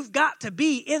printed. You've got to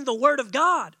be in the Word of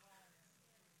God.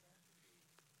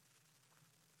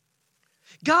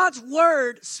 God's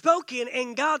Word spoken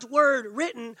and God's Word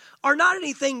written are not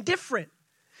anything different.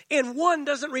 And one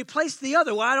doesn't replace the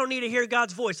other. Well, I don't need to hear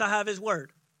God's voice. I have His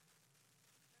Word.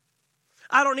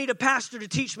 I don't need a pastor to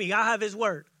teach me. I have His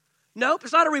Word. Nope,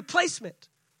 it's not a replacement.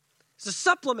 It's a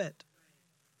supplement.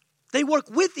 They work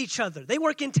with each other. They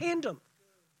work in tandem.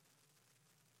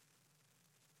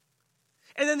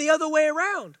 And then the other way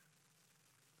around.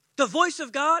 The voice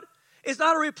of God is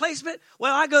not a replacement.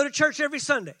 Well, I go to church every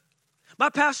Sunday. My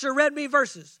pastor read me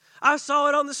verses. I saw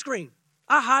it on the screen.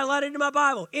 I highlighted it in my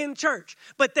Bible in church.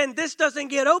 But then this doesn't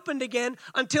get opened again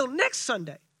until next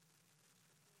Sunday.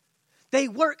 They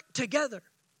work together.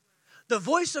 The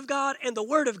voice of God and the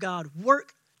Word of God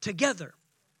work together.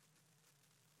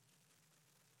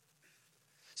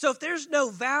 So if there's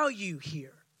no value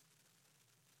here,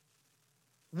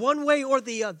 one way or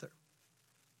the other,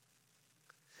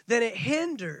 then it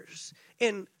hinders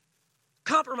and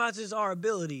compromises our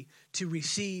ability to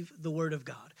receive the Word of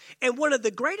God. And one of the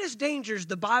greatest dangers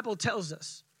the Bible tells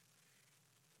us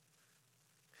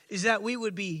is that we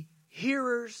would be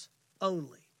hearers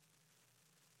only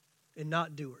and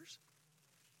not doers.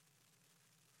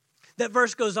 That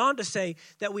verse goes on to say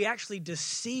that we actually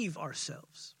deceive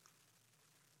ourselves.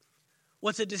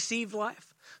 What's a deceived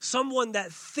life? Someone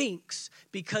that thinks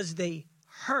because they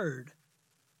heard,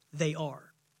 they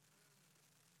are.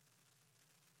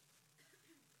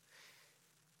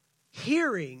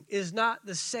 Hearing is not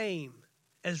the same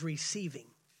as receiving.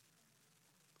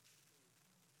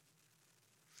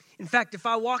 In fact, if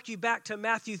I walk you back to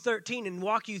Matthew 13 and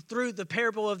walk you through the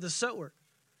parable of the sower,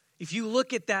 if you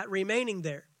look at that remaining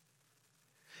there,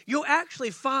 you'll actually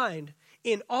find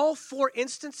in all four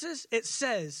instances it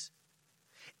says,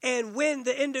 and when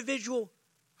the individual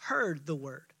heard the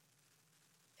word.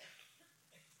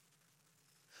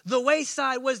 The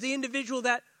wayside was the individual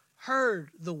that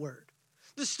heard the word.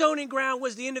 The stony ground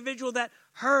was the individual that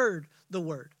heard the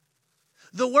word.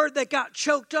 The word that got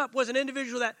choked up was an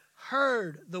individual that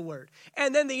heard the word.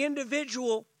 And then the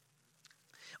individual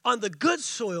on the good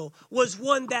soil was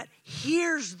one that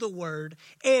hears the word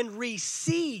and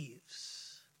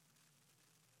receives.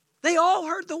 They all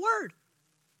heard the word.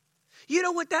 You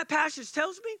know what that passage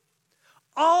tells me?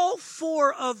 All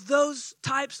four of those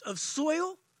types of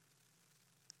soil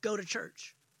go to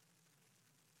church.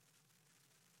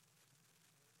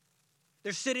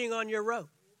 They're sitting on your row.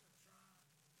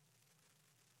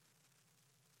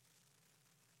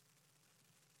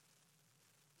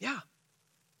 Yeah.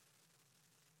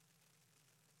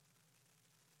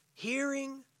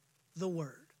 Hearing the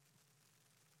word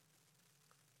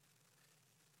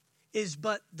is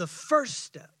but the first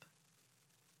step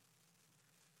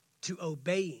to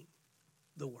obeying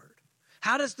the word.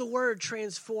 How does the word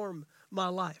transform my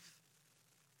life?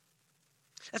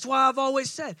 That's why I've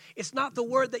always said, it's not the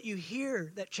word that you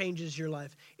hear that changes your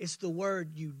life. It's the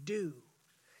word you do.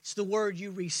 It's the word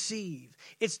you receive.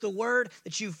 It's the word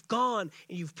that you've gone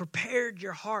and you've prepared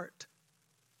your heart.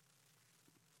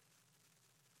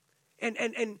 And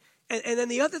then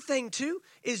the other thing too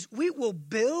is we will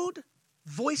build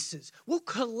voices. We'll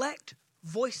collect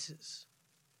voices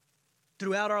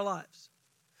throughout our lives.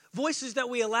 Voices that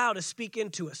we allow to speak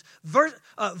into us.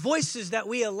 Voices that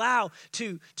we allow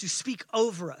to speak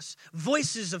over us.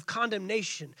 Voices of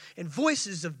condemnation and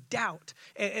voices of doubt.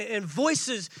 And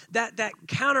voices that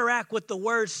counteract what the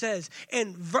word says.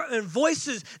 And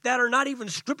voices that are not even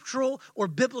scriptural or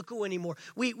biblical anymore.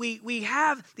 We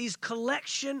have these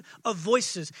collection of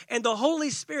voices. And the Holy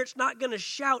Spirit's not going to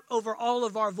shout over all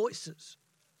of our voices.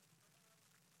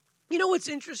 You know what's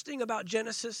interesting about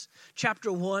Genesis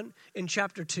chapter 1 and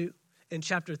chapter 2 and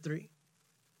chapter 3?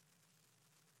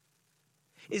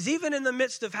 is even in the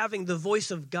midst of having the voice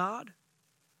of God,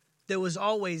 there was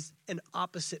always an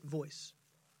opposite voice.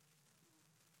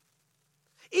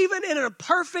 Even in a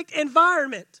perfect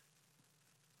environment,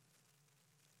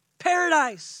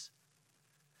 paradise,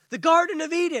 the Garden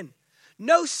of Eden,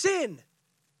 no sin.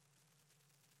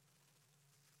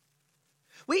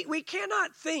 We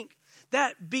cannot think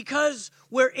that because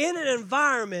we're in an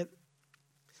environment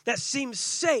that seems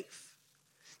safe,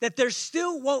 that there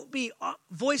still won't be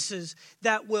voices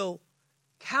that will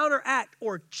counteract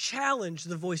or challenge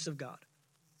the voice of God.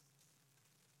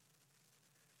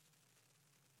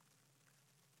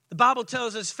 The Bible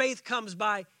tells us faith comes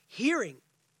by hearing,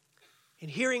 and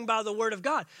hearing by the word of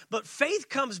God. But faith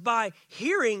comes by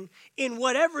hearing. In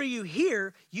whatever you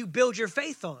hear, you build your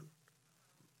faith on.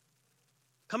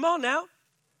 Come on now.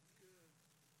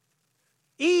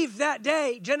 Eve that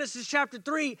day, Genesis chapter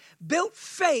 3, built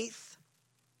faith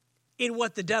in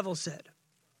what the devil said.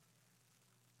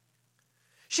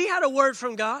 She had a word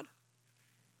from God.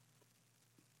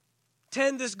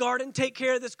 Tend this garden, take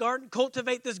care of this garden,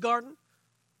 cultivate this garden.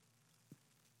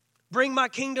 Bring my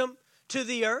kingdom to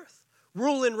the earth.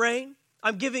 Rule and reign.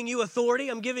 I'm giving you authority.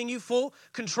 I'm giving you full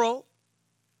control.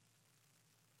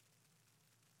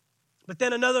 But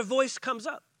then another voice comes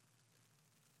up.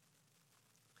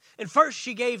 And first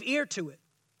she gave ear to it.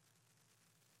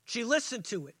 She listened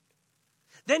to it.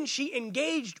 Then she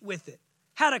engaged with it,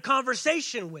 had a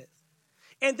conversation with,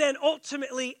 and then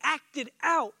ultimately acted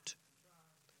out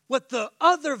what the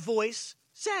other voice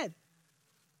said.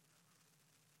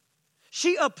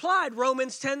 She applied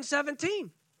Romans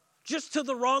 10:17 just to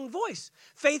the wrong voice.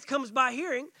 Faith comes by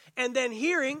hearing, and then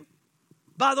hearing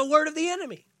by the word of the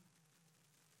enemy,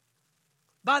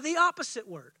 by the opposite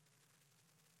word.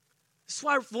 That's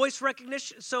why voice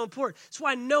recognition is so important. That's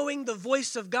why knowing the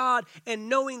voice of God and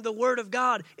knowing the word of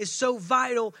God is so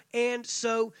vital and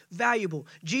so valuable.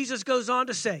 Jesus goes on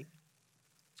to say,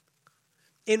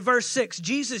 in verse 6,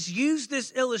 Jesus used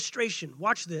this illustration,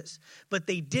 watch this, but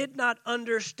they did not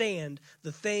understand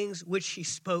the things which he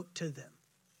spoke to them.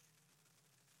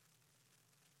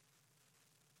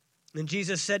 And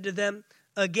Jesus said to them,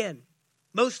 again,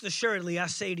 most assuredly I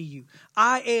say to you,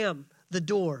 I am the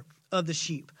door of the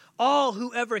sheep. All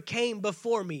who ever came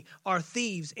before me are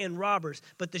thieves and robbers,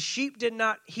 but the sheep did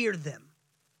not hear them.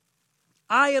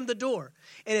 I am the door,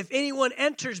 and if anyone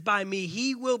enters by me,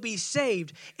 he will be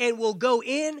saved and will go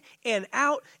in and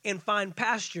out and find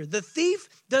pasture. The thief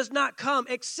does not come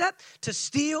except to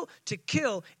steal, to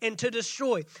kill, and to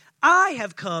destroy. I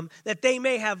have come that they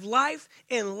may have life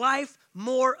and life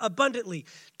more abundantly.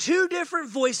 Two different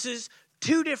voices,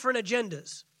 two different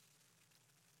agendas.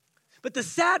 But the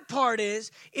sad part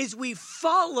is we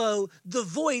follow the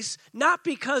voice not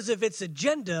because of its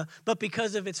agenda, but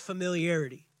because of its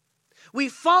familiarity. We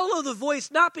follow the voice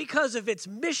not because of its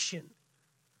mission,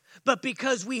 but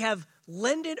because we have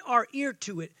lended our ear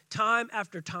to it time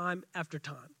after time after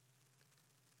time.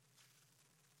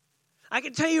 I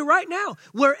can tell you right now,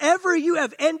 wherever you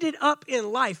have ended up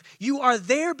in life, you are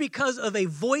there because of a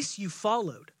voice you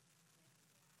followed.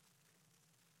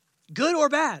 Good or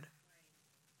bad.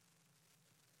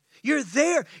 You're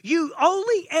there. You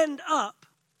only end up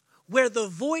where the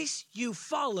voice you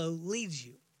follow leads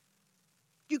you.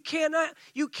 You can't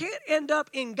end up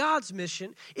in God's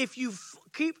mission if you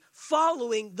keep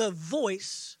following the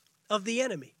voice of the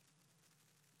enemy.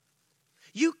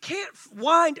 You can't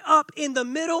wind up in the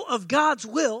middle of God's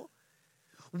will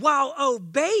while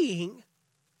obeying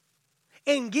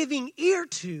and giving ear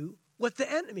to what the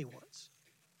enemy wants.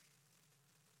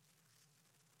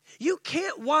 You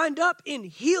can't wind up in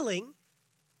healing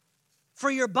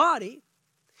for your body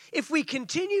if we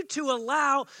continue to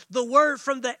allow the word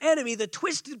from the enemy, the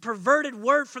twisted, perverted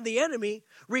word from the enemy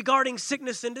regarding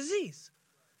sickness and disease.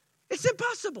 It's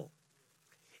impossible.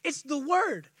 It's the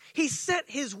word. He sent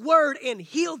his word and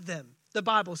healed them, the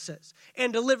Bible says,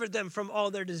 and delivered them from all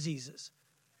their diseases.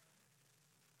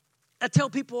 I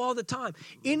tell people all the time,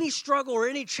 any struggle or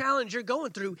any challenge you're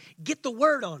going through, get the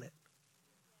word on it.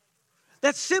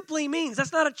 That simply means,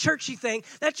 that's not a churchy thing,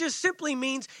 that just simply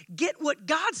means get what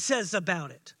God says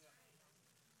about it.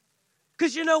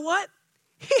 Because you know what?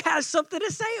 He has something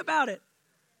to say about it.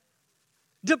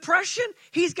 Depression,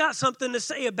 he's got something to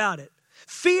say about it.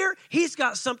 Fear, he's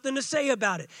got something to say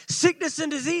about it. Sickness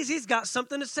and disease, he's got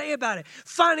something to say about it.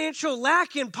 Financial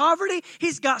lack and poverty,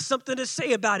 he's got something to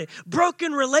say about it.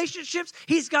 Broken relationships,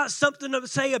 he's got something to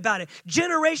say about it.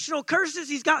 Generational curses,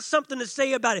 he's got something to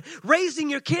say about it. Raising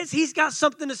your kids, he's got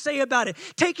something to say about it.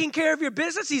 Taking care of your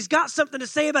business, he's got something to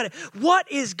say about it.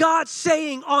 What is God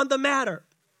saying on the matter?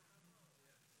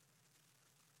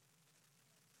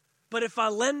 But if I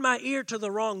lend my ear to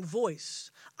the wrong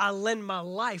voice, I lend my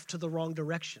life to the wrong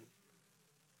direction.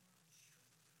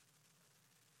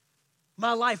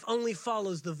 My life only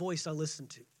follows the voice I listen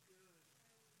to.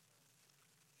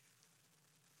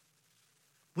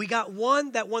 We got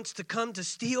one that wants to come to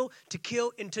steal, to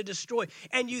kill, and to destroy.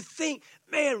 And you think,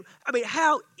 man,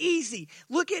 how easy.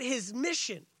 Look at his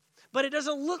mission. But it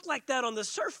doesn't look like that on the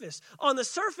surface. On the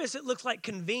surface, it looks like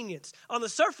convenience. On the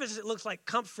surface, it looks like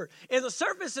comfort. On the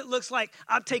surface, it looks like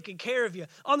I'm taking care of you.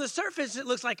 On the surface, it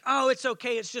looks like, oh, it's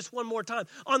okay, it's just one more time.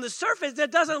 On the surface,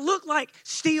 that doesn't look like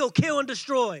steal, kill, and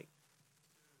destroy.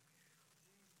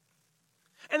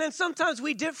 And then sometimes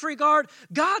we disregard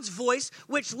God's voice,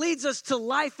 which leads us to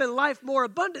life and life more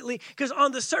abundantly, because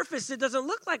on the surface, it doesn't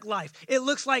look like life. It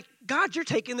looks like, God, you're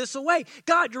taking this away.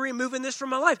 God, you're removing this from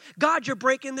my life. God, you're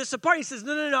breaking this apart. He says,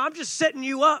 no, I'm just setting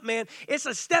you up, man. It's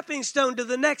a stepping stone to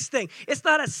the next thing. It's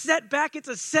not a setback, it's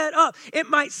a set up. It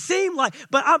might seem like,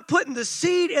 but I'm putting the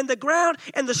seed in the ground,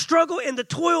 and the struggle and the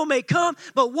toil may come,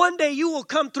 but one day you will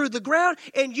come through the ground,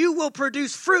 and you will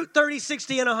produce fruit 30,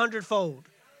 60, and 100-fold.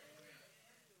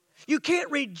 You can't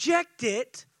reject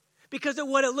it because of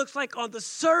what it looks like on the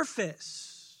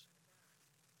surface.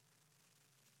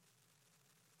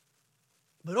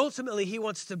 But ultimately, he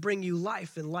wants to bring you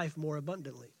life and life more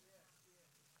abundantly.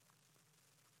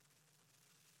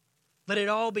 But it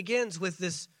all begins with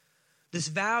this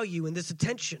value and this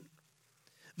attention.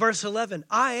 Verse 11,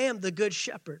 I am the good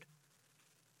shepherd.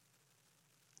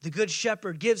 The good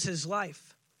shepherd gives his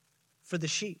life for the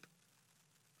sheep.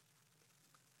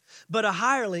 But a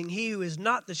hireling, he who is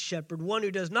not the shepherd, one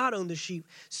who does not own the sheep,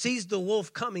 sees the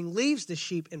wolf coming, leaves the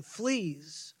sheep, and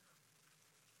flees.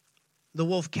 The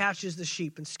wolf catches the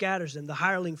sheep and scatters them. The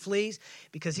hireling flees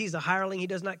because he's a hireling. He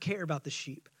does not care about the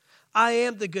sheep. I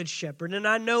am the good shepherd, and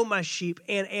I know my sheep,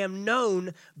 and am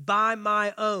known by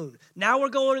my own. Now we're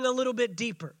going a little bit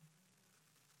deeper.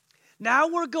 Now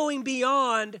we're going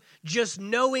beyond just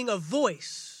knowing a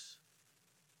voice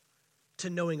to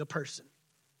knowing a person.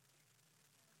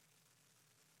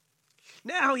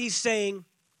 Now he's saying,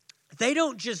 they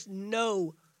don't just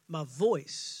know my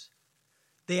voice,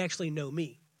 they actually know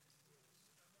me.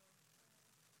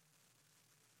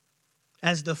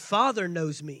 As the Father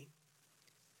knows me,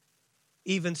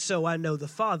 even so I know the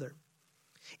Father.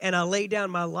 And I lay down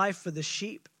my life for the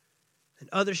sheep, and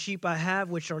other sheep I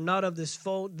have which are not of this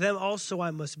fold, them also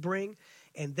I must bring,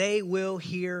 and they will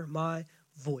hear my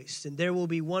voice. And there will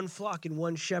be one flock and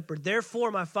one shepherd.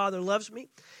 Therefore my Father loves me,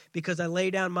 because I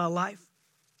lay down my life,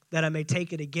 that I may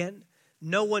take it again.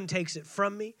 No one takes it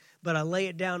from me, but I lay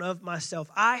it down of myself.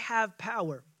 I have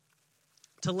power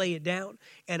to lay it down,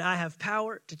 and I have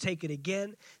power to take it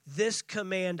again. This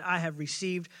command I have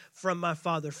received from my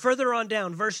Father. Further on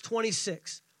down, verse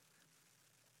 26.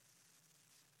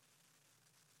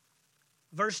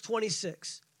 Verse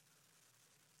 26.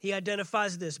 He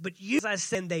identifies this. But you, as I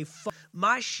said,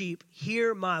 my sheep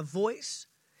hear my voice,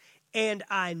 and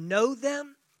I know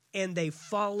them, and they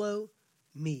follow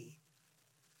me.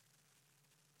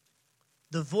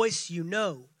 The voice you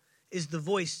know is the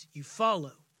voice you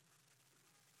follow.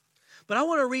 But I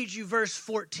want to read you verse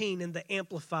 14 in the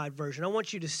Amplified version. I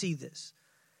want you to see this.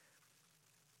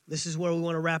 This is where we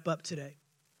want to wrap up today.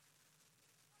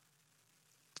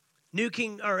 In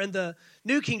the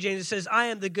New King James, it says, I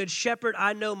am the good shepherd.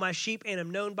 I know my sheep and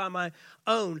am known by my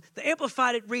own. The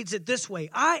Amplified, it reads it this way.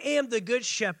 I am the good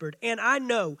shepherd, and I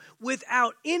know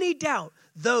without any doubt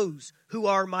those who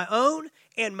are my own,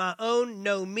 and my own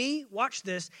know me, watch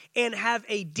this, and have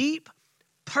a deep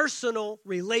personal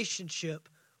relationship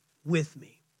with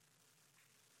me.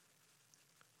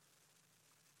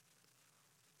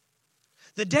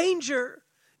 The danger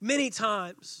many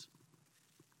times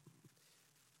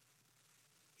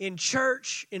in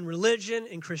church, in religion,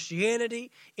 in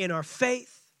Christianity, in our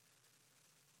faith,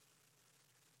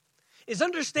 is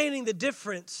understanding the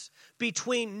difference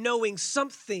between knowing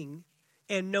something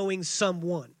and knowing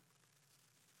someone.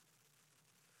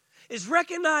 Is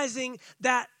recognizing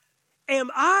that,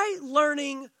 am I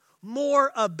learning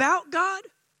more about God,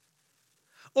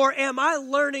 or am I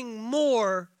learning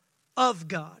more of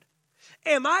God?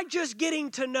 Am I just getting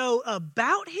to know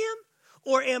about Him,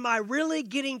 or am I really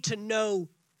getting to know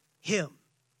Him?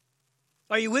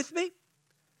 Are you with me?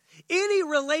 Any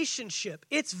relationship,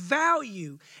 its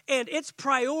value and its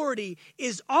priority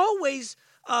is always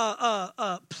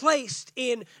placed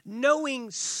in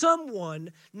knowing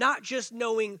someone, not just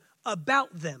knowing about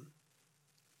them.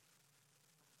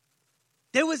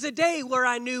 There was a day where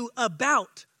I knew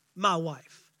about my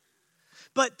wife,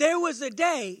 but there was a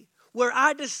day where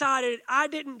I decided I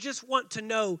didn't just want to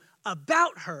know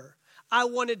about her, I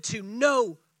wanted to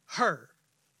know her.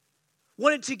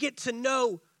 Wanted to get to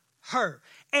know her.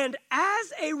 And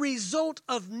as a result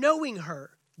of knowing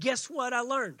her, guess what I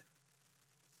learned?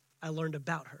 I learned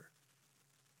about her.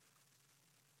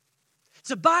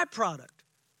 It's a byproduct.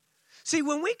 See,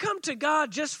 when we come to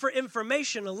God just for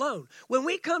information alone, when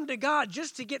we come to God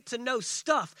just to get to know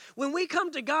stuff, when we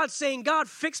come to God saying, God,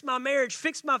 fix my marriage,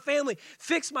 fix my family,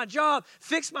 fix my job,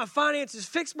 fix my finances,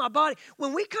 fix my body,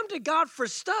 when we come to God for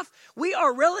stuff, we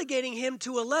are relegating him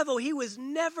to a level he was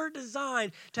never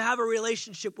designed to have a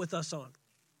relationship with us on.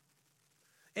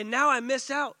 And now I miss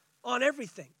out on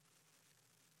everything.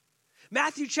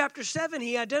 Matthew chapter 7,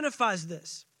 he identifies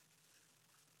this.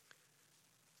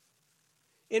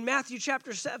 In Matthew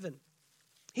chapter 7,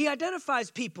 he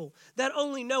identifies people that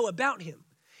only know about him.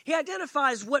 He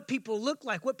identifies what people look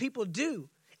like, what people do,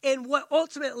 and what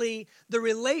ultimately the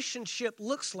relationship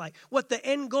looks like, what the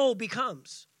end goal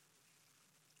becomes.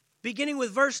 Beginning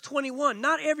with verse 21,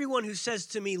 not everyone who says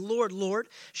to me, Lord, Lord,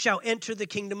 shall enter the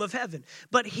kingdom of heaven,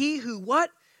 but he who what?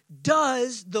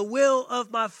 Does the will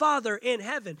of my Father in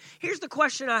heaven. Here's the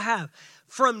question I have.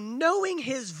 From knowing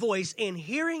his voice and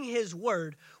hearing his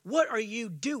word, what are you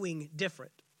doing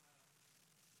different?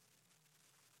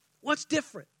 What's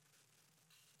different?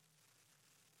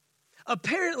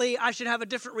 Apparently, I should have a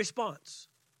different response.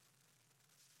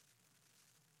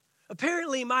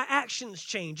 Apparently, my actions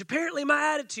change. Apparently,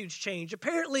 my attitudes change.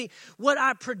 Apparently, what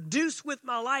I produce with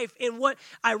my life and what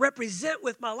I represent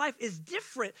with my life is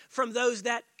different from those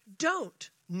that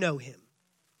don't know him.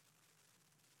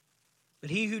 But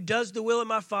he who does the will of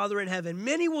my Father in heaven,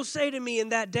 many will say to me in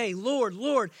that day, Lord,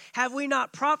 Lord, have we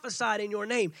not prophesied in your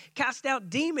name, cast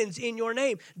out demons in your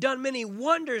name, done many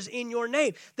wonders in your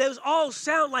name? Those all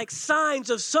sound like signs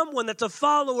of someone that's a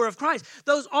follower of Christ.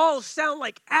 Those all sound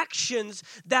like actions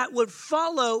that would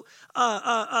follow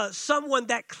someone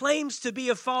that claims to be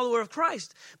a follower of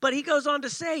Christ. But he goes on to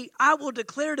say, I will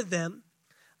declare to them,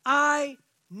 I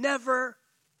never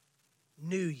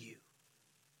knew you.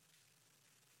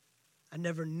 I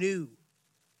never knew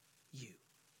you.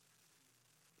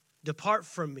 Depart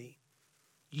from me,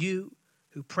 you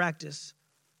who practice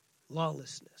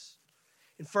lawlessness.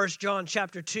 In 1 John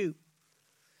chapter 2,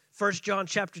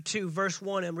 verse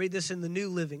 1, and read this in the New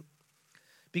Living.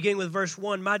 Beginning with verse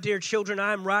 1, my dear children,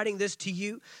 I am writing this to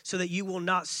you so that you will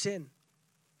not sin.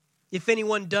 If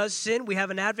anyone does sin, we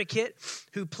have an advocate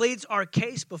who pleads our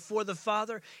case before the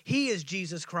Father. He is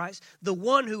Jesus Christ, the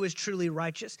one who is truly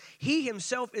righteous. He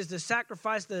himself is the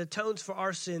sacrifice that atones for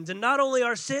our sins, and not only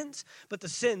our sins, but the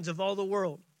sins of all the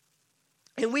world.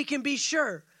 And we can be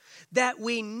sure that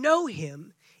we know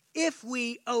him if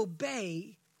we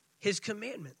obey his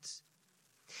commandments.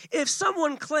 If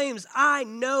someone claims, I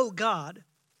know God,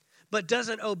 but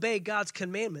doesn't obey God's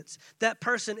commandments, that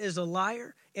person is a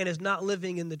liar and is not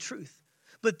living in the truth.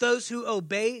 But those who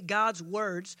obey God's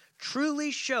words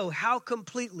truly show how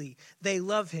completely they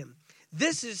love him.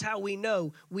 This is how we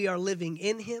know we are living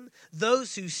in him.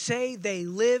 Those who say they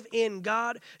live in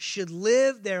God should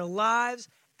live their lives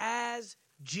as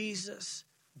Jesus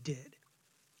did.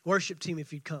 Worship team,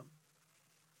 if you'd come.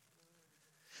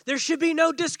 There should be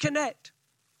no disconnect.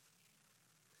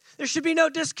 There should be no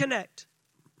disconnect.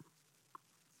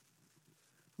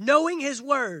 Knowing his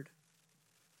word,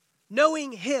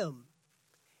 knowing him,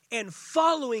 and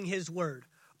following his word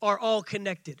are all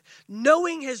connected.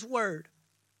 Knowing his word,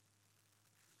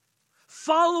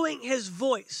 following his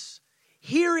voice,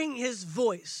 hearing his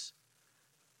voice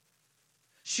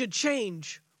should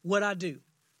change what I do.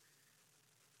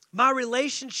 My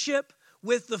relationship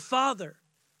with the Father,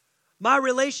 my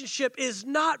relationship is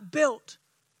not built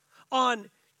on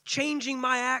changing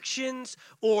my actions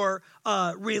or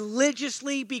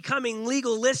religiously becoming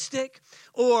legalistic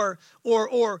or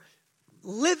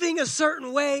living a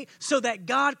certain way so that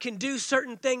God can do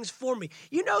certain things for me.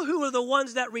 You know who are the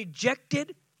ones that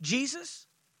rejected Jesus?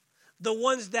 The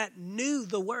ones that knew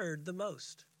the word the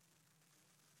most.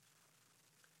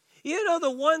 You know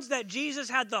the ones that Jesus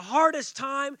had the hardest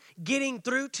time getting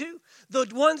through to? The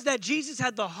ones that Jesus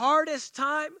had the hardest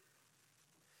time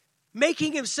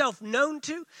making himself known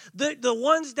to, the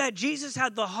ones that Jesus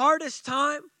had the hardest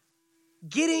time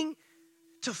getting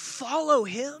to follow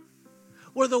him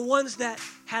were the ones that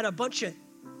had a bunch of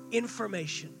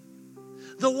information.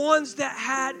 The ones that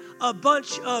had a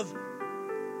bunch of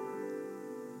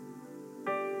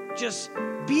just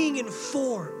being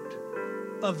informed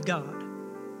of God.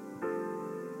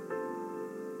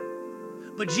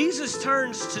 But Jesus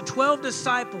turns to 12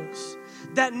 disciples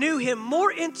that knew him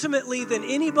more intimately than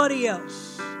anybody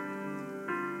else.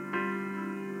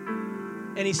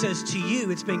 And he says, to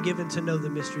you, it's been given to know the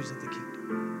mysteries of the kingdom.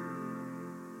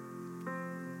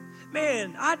 Man,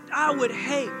 man, I would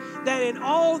hate that in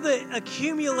all the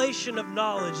accumulation of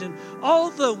knowledge and all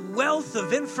the wealth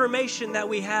of information that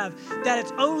we have, that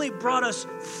it's only brought us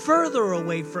further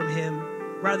away from him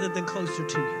rather than closer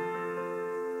to him.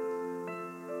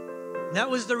 That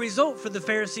was the result for the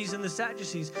Pharisees and the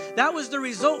Sadducees. That was the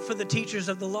result for the teachers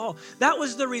of the law. That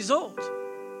was the result.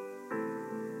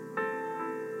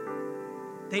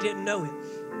 They didn't know him.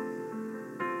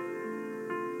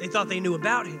 They thought they knew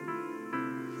about him.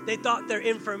 They thought their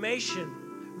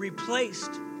information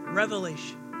replaced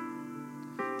revelation.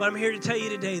 But I'm here to tell you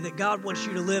today that God wants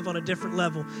you to live on a different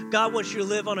level. God wants you to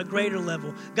live on a greater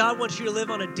level. God wants you to live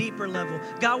on a deeper level.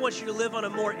 God wants you to live on a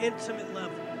more intimate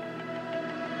level.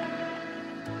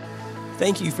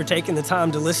 Thank you for taking the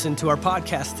time to listen to our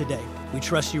podcast today. We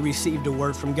trust you received a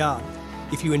word from God.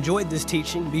 If you enjoyed this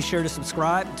teaching, be sure to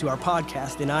subscribe to our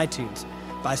podcast in iTunes.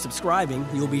 By subscribing,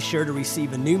 you'll be sure to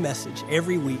receive a new message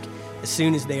every week as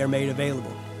soon as they are made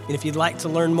available. And if you'd like to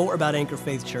learn more about Anchor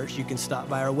Faith Church, you can stop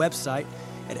by our website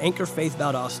at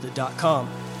anchorfaithvaldosta.com.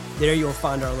 There you'll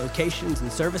find our locations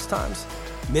and service times,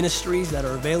 ministries that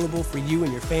are available for you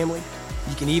and your family.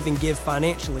 You can even give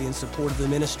financially in support of the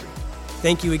ministry.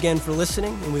 Thank you again for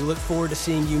listening, and we look forward to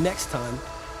seeing you next time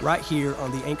right here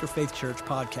on the Anchor Faith Church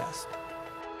podcast.